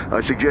 So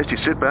I suggest you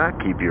sit back,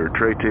 keep your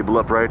tray table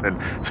upright, and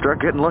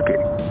start getting lucky.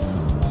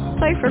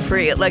 Play for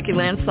free at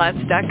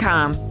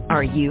LuckyLandSlots.com.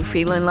 Are you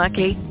feeling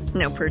lucky?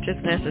 No purchase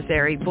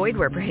necessary. Void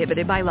where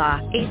prohibited by law.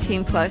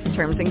 18+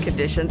 terms and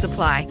conditions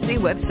apply. See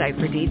website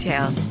for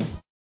details.